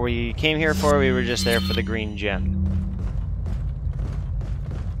wasn't what we came here for. We were just there for the green gem.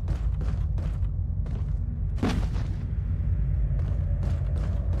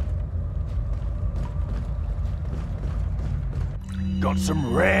 Got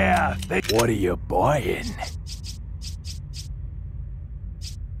some rare things. What are you buying?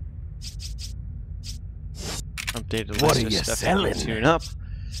 Updated What list are of you stuff selling? to tune up.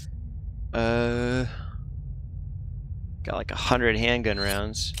 Got like 100 handgun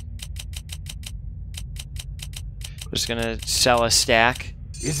rounds. Just gonna sell a stack.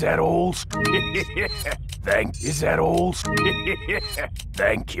 Is that all? Is that all?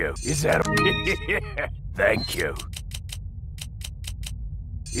 Thank you. Is that Thank you.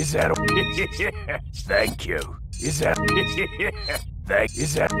 Is that Thank you. Is that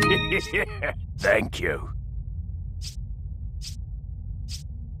Thank you.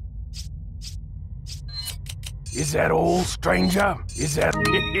 Is that all, stranger? Is that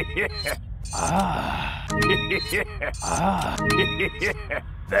Ah. Ah.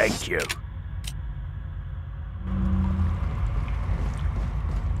 Thank you.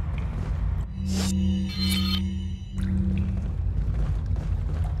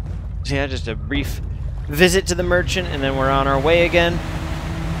 So yeah, just a brief visit to the merchant, and then we're on our way again.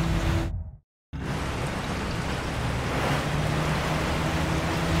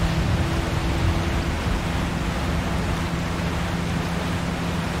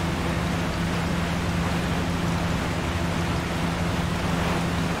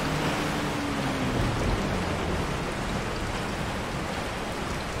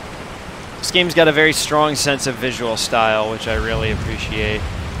 This game's got a very strong sense of visual style, which I really appreciate.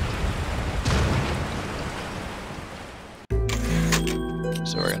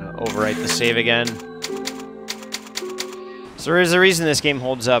 So we're gonna overwrite the save again. So there is a reason this game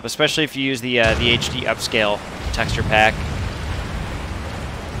holds up, especially if you use the HD upscale texture pack.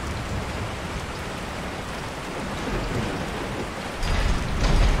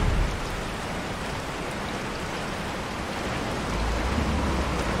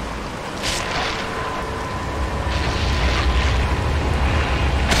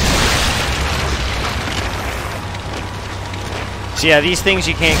 So yeah, these things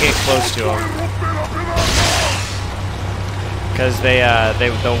you can't get close to them because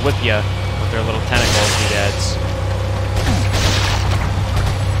they'll whip you with their little tentacles, doodads.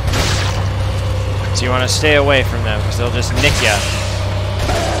 So you want to stay away from them because they'll just nick you.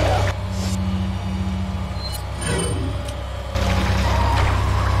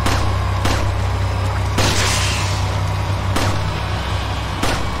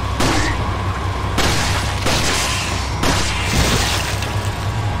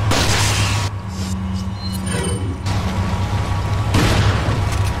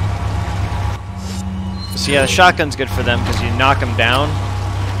 So yeah, the shotgun's good for them because you knock them down,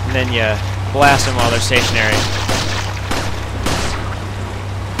 and then you blast them while they're stationary.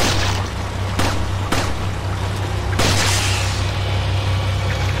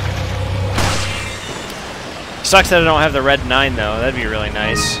 Sucks that I don't have the red 9 though, that'd be really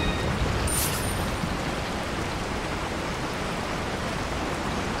nice.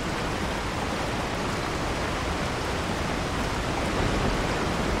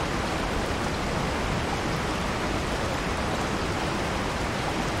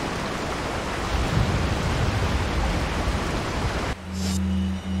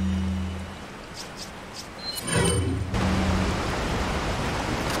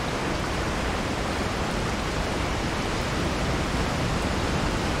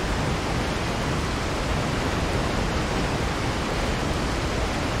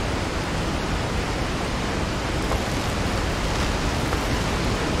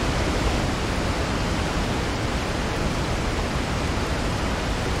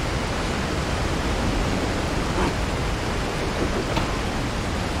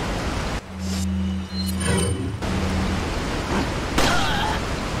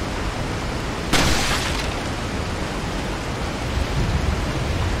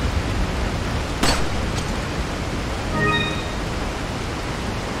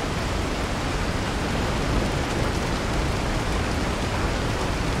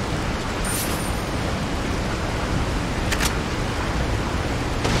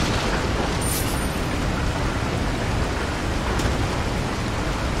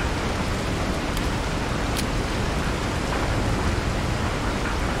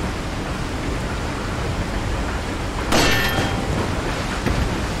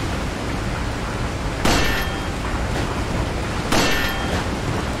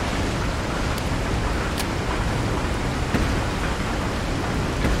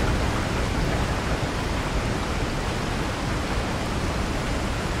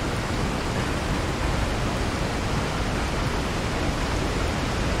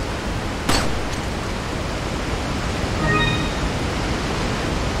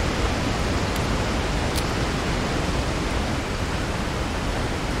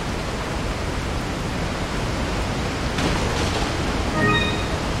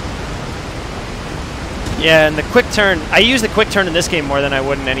 Yeah, and the quick turn, I use the quick turn in this game more than I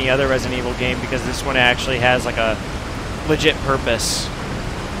would in any other Resident Evil game because this one actually has like a legit purpose.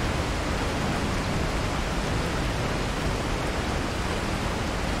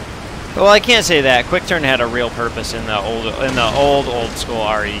 Well, I can't say that. Quick turn had a real purpose in the old school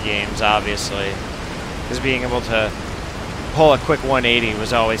RE games, obviously, because being able to pull a quick 180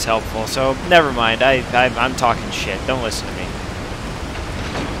 was always helpful. So never mind. I'm talking shit. Don't listen to me.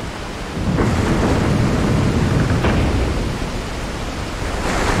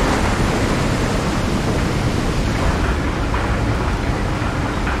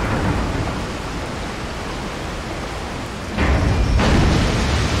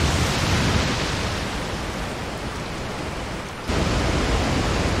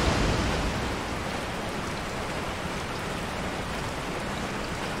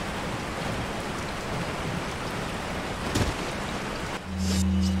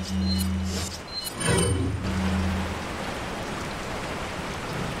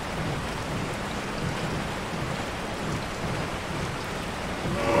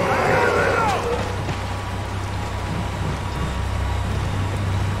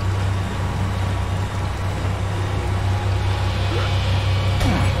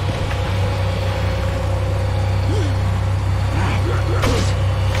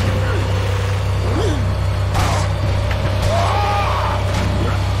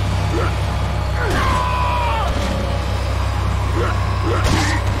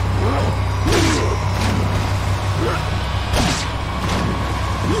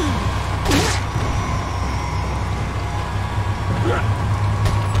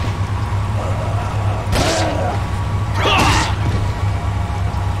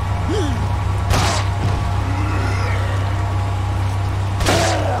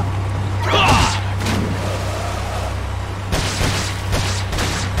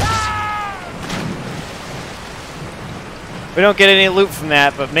 We don't get any loot from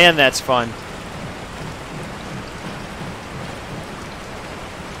that, but man, that's fun.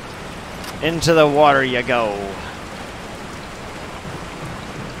 Into the water you go.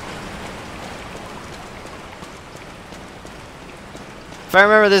 If I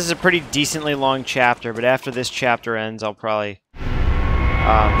remember, this is a pretty decently long chapter, but after this chapter ends, I'll probably...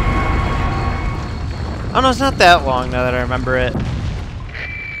 oh no, it's not that long now that I remember it.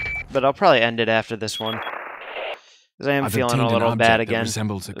 But I'll probably end it after this one. Because I am feeling a little bad again. That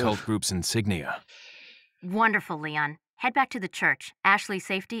resembles a cult group's insignia. Wonderful, Leon. Head back to the church. Ashley's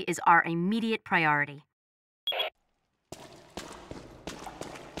safety is our immediate priority.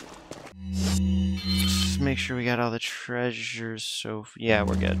 Just make sure we got all the treasures. So yeah,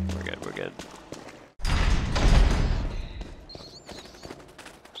 we're good. We're good. We're good.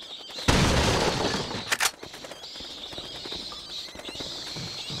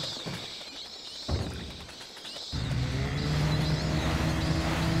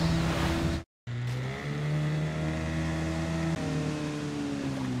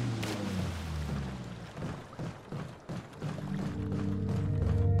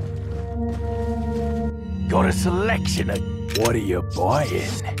 Got a selection of... What are you buying?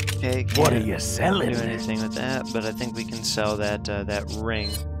 Okay, What are you selling? Do anything with that, but I think we can sell that that ring.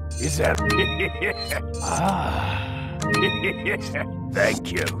 Is that... ah.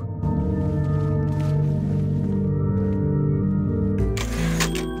 Thank you.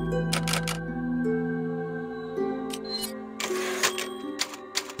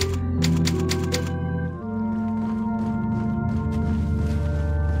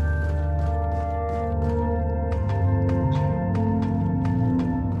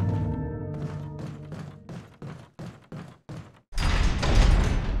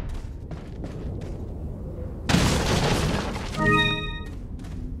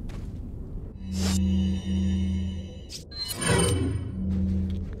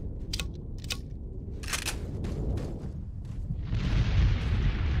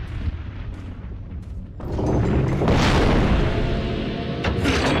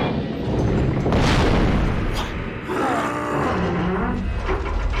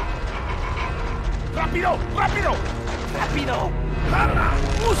 ¡Rápido! ¡Rápido! ¡Rápido! ¡Carla!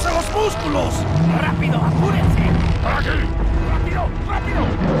 ¡Usa los músculos! ¡Rápido! ¡Apúrense! ¡Por aquí! ¡Rápido! ¡Rápido!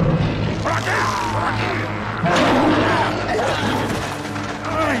 ¡Por aquí! ¡Por aquí!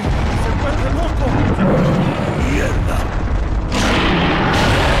 ¡Ay! ¡Se vuelve loco! ¡Mierda!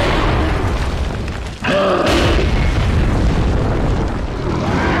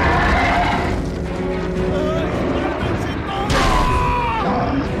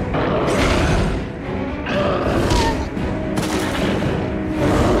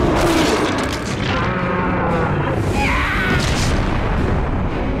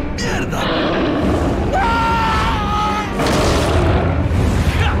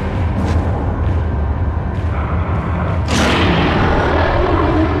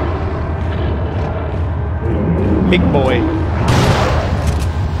 Big boy.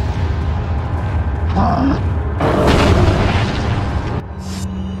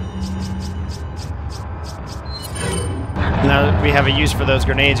 Now that we have a use for those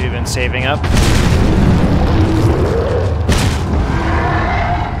grenades we've been saving up.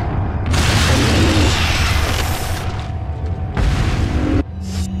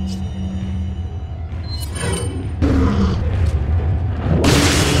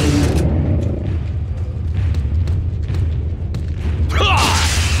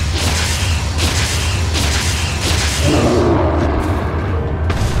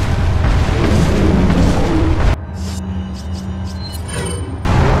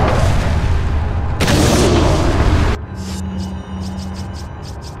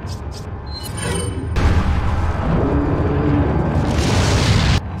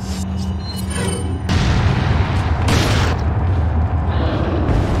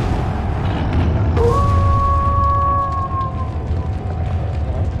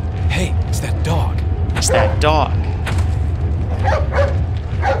 That dog.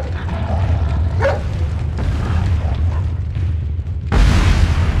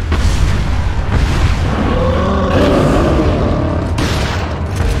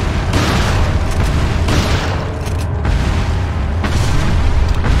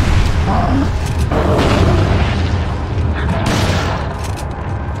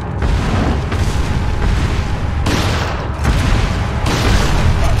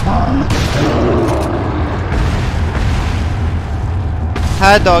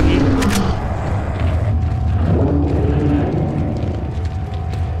 Hi, doggy.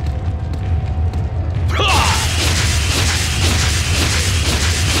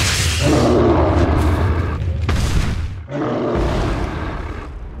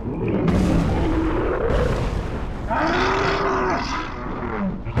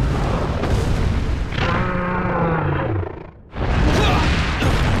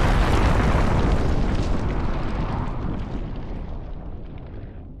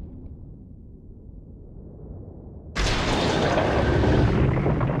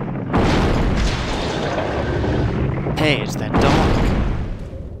 Hey, it's that dog.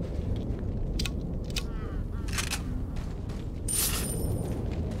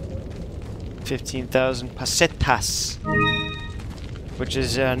 $15,000 pesetas, which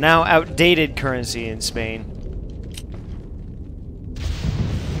is now outdated currency in Spain.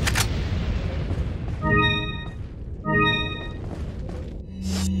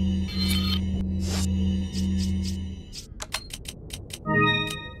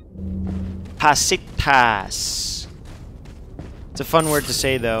 Pesetas. It's a fun word to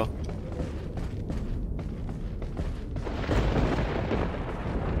say, though.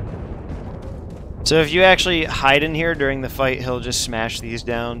 So if you actually hide in here during the fight, he'll just smash these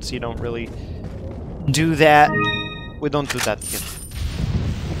down, so you don't really do that. We don't do that here.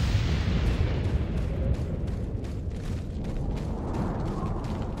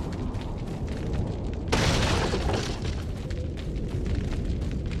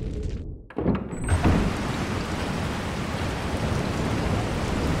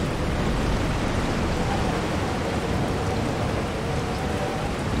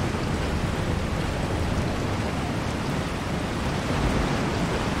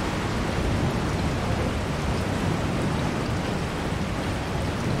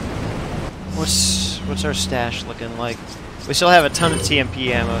 What's our stash looking like? We still have a ton of TMP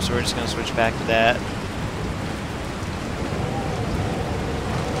ammo, so we're just gonna switch back to that.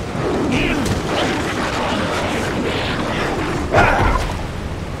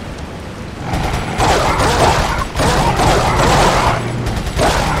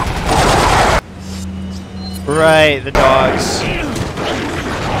 Right, the dogs.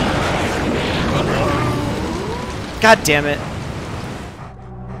 God damn it.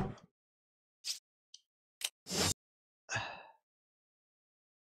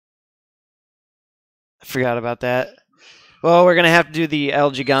 Forgot about that. Well, we're gonna have to do the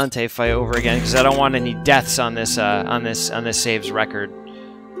El Gigante fight over again because I don't want any deaths on this save's record.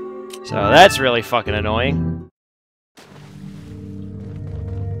 So that's really fucking annoying.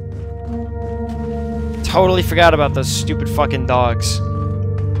 Totally forgot about those stupid fucking dogs.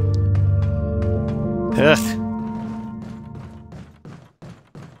 Ugh.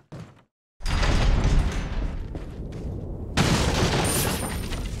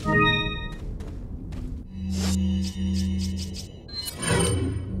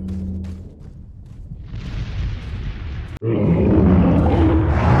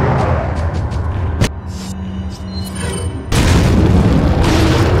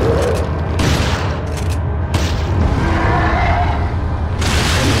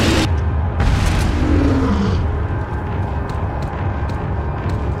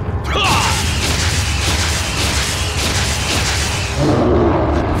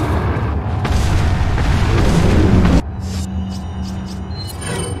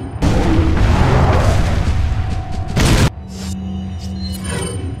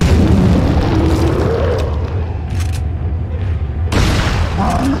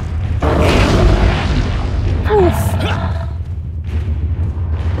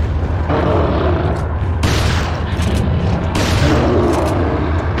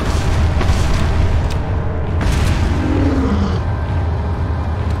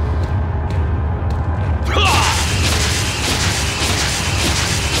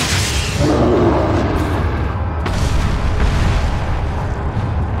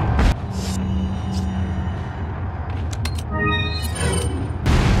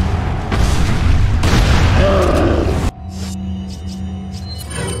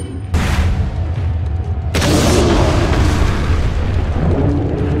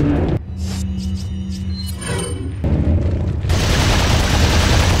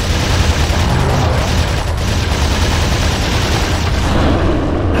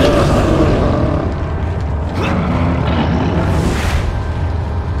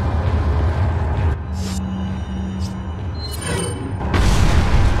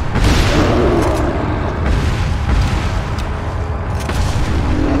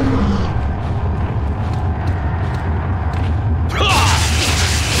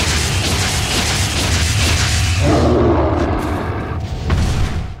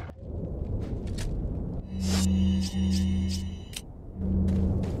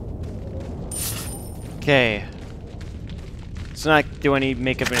 Okay. Let's not do any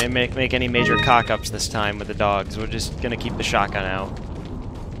make any major cock-ups this time with the dogs. We're just gonna keep the shotgun out.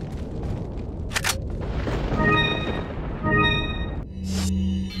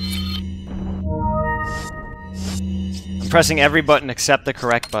 I'm pressing every button except the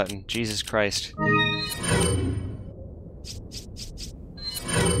correct button. Jesus Christ.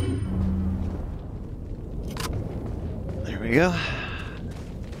 There we go.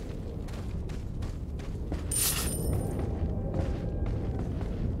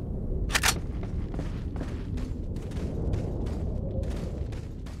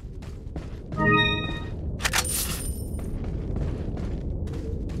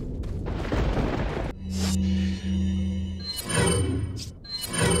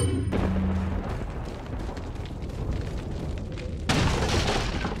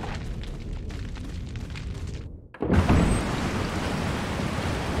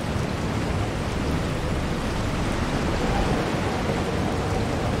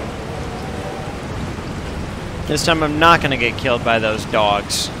 This time I'm not gonna get killed by those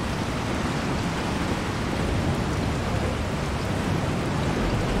dogs.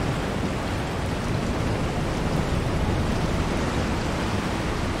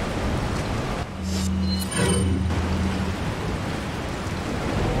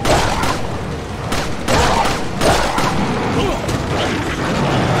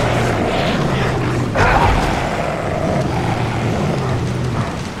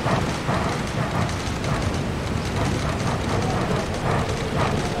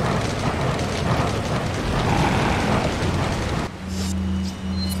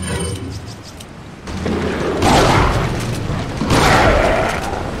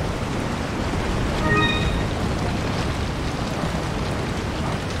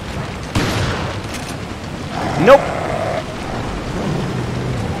 Nope.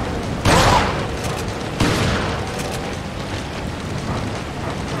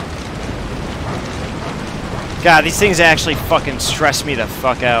 God, these things actually fucking stress me the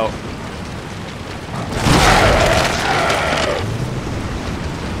fuck out.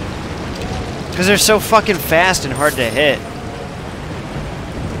 Because they're so fucking fast and hard to hit.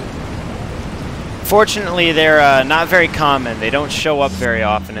 Fortunately, they're not very common. They don't show up very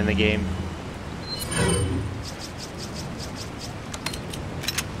often in the game.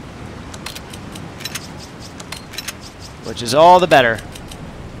 Which is all the better.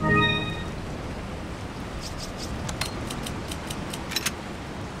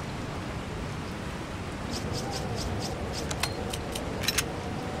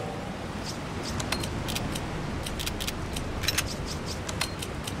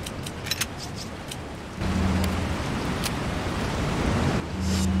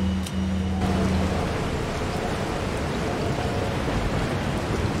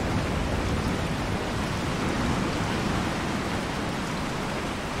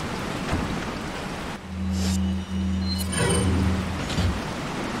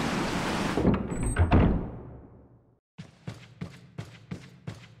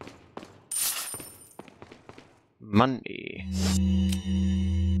 Money.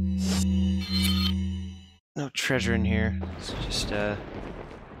 No treasure in here. It's just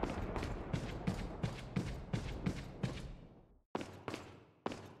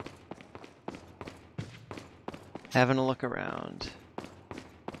having a look around.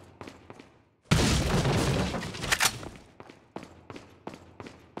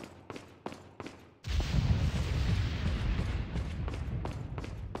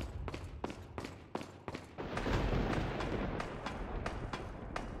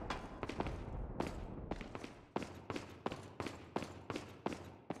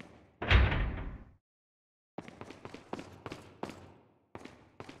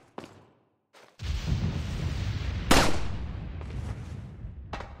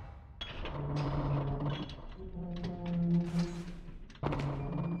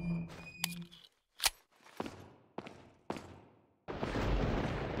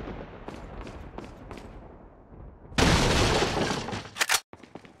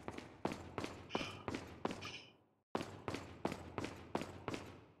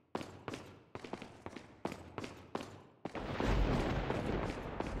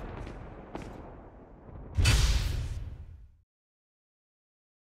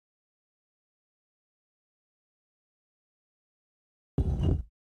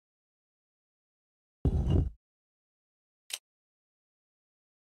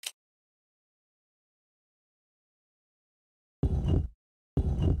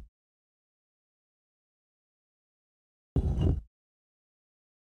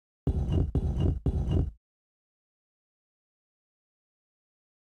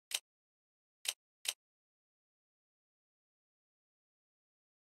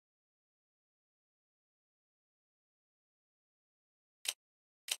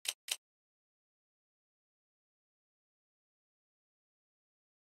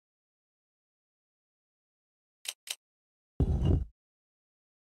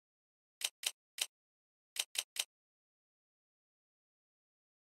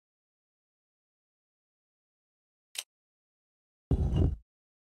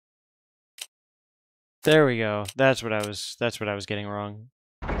 There we go. That's what I was getting wrong.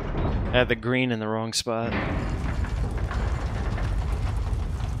 I had the green in the wrong spot.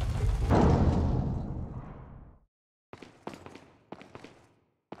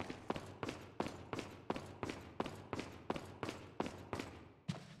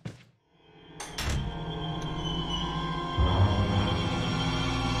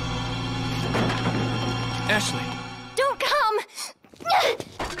 Ashley! Don't come!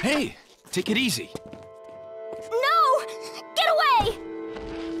 Hey! Take it easy. No! Get away!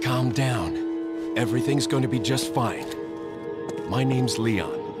 Calm down. Everything's going to be just fine. My name's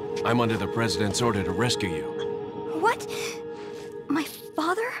Leon. I'm under the President's order to rescue you. What? My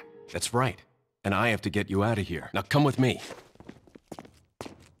father? That's right. And I have to get you out of here. Now come with me.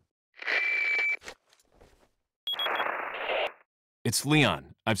 It's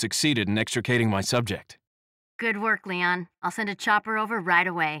Leon. I've succeeded in extricating my subject. Good work, Leon. I'll send a chopper over right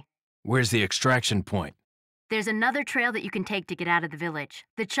away. Where's the extraction point? There's another trail that you can take to get out of the village.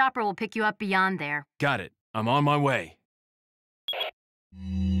 The chopper will pick you up beyond there. Got it. I'm on my way.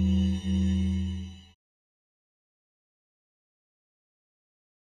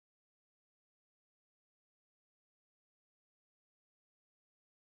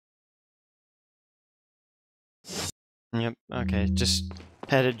 Yep, okay, just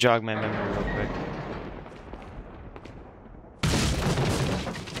had to jog my memory real quick.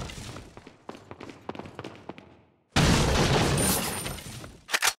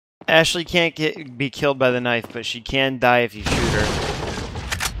 Ashley can't be killed by the knife, but she can die if you shoot her.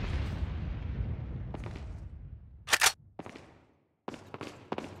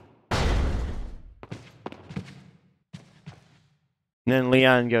 And then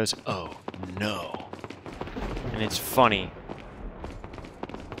Leon goes, "Oh no." And it's funny.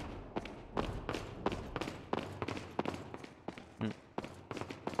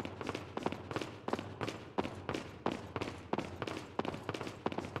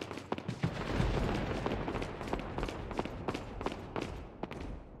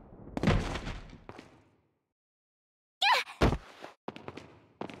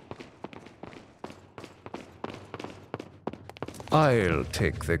 I'll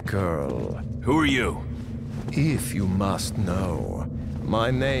take the girl. Who are you? If you must know, my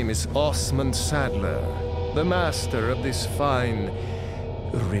name is Osmond Sadler, the master of this fine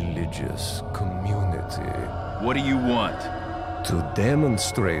religious community. What do you want? To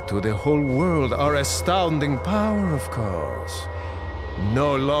demonstrate to the whole world our astounding power, of course.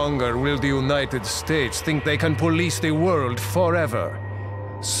 No longer will the United States think they can police the world forever.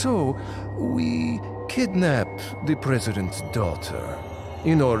 So, we kidnapped the president's daughter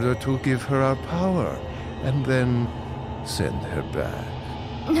in order to give her our power and then send her back.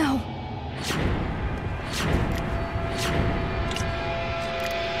 No.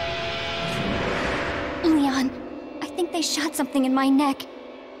 Leon, I think they shot something in my neck.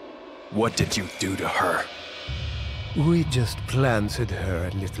 What did you do to her? We just planted her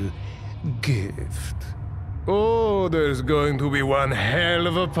a little gift. Oh, there's going to be one hell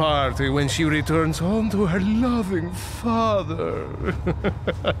of a party when she returns home to her loving father.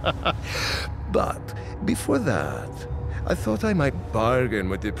 But before that, I thought I might bargain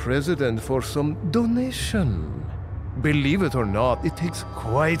with the president for some donation. Believe it or not, it takes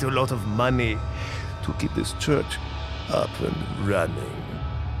quite a lot of money to keep this church up and running.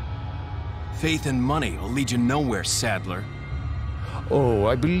 Faith and money will lead you nowhere, Sadler. Oh,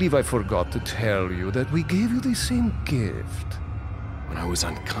 I believe I forgot to tell you that we gave you the same gift. When I was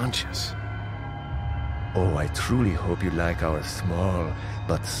unconscious. Oh, I truly hope you like our small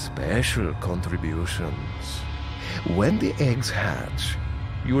but special contributions. When the eggs hatch,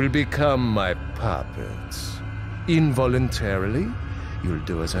 you will become my puppets. Involuntarily, you'll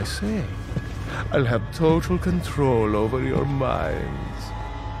do as I say. I'll have total control over your minds.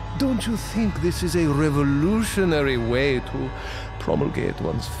 Don't you think this is a revolutionary way to promulgate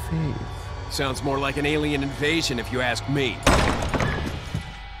one's faith? Sounds more like an alien invasion if you ask me.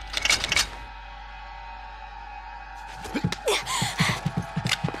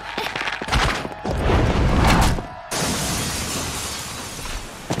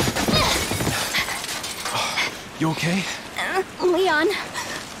 You okay? Leon,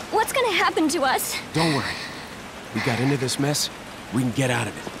 what's gonna happen to us? Don't worry. We got into this mess. We can get out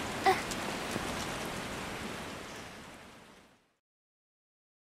of it.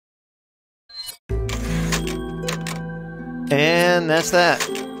 And that's that.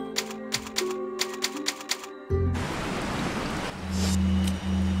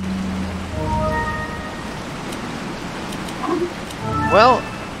 Well,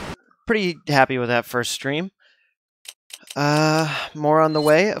 pretty happy with that first stream. More on the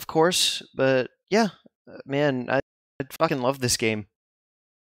way, of course, but yeah, man, I fucking love this game.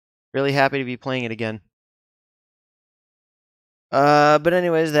 Really happy to be playing it again. But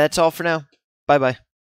anyways, that's all for now. Bye-bye.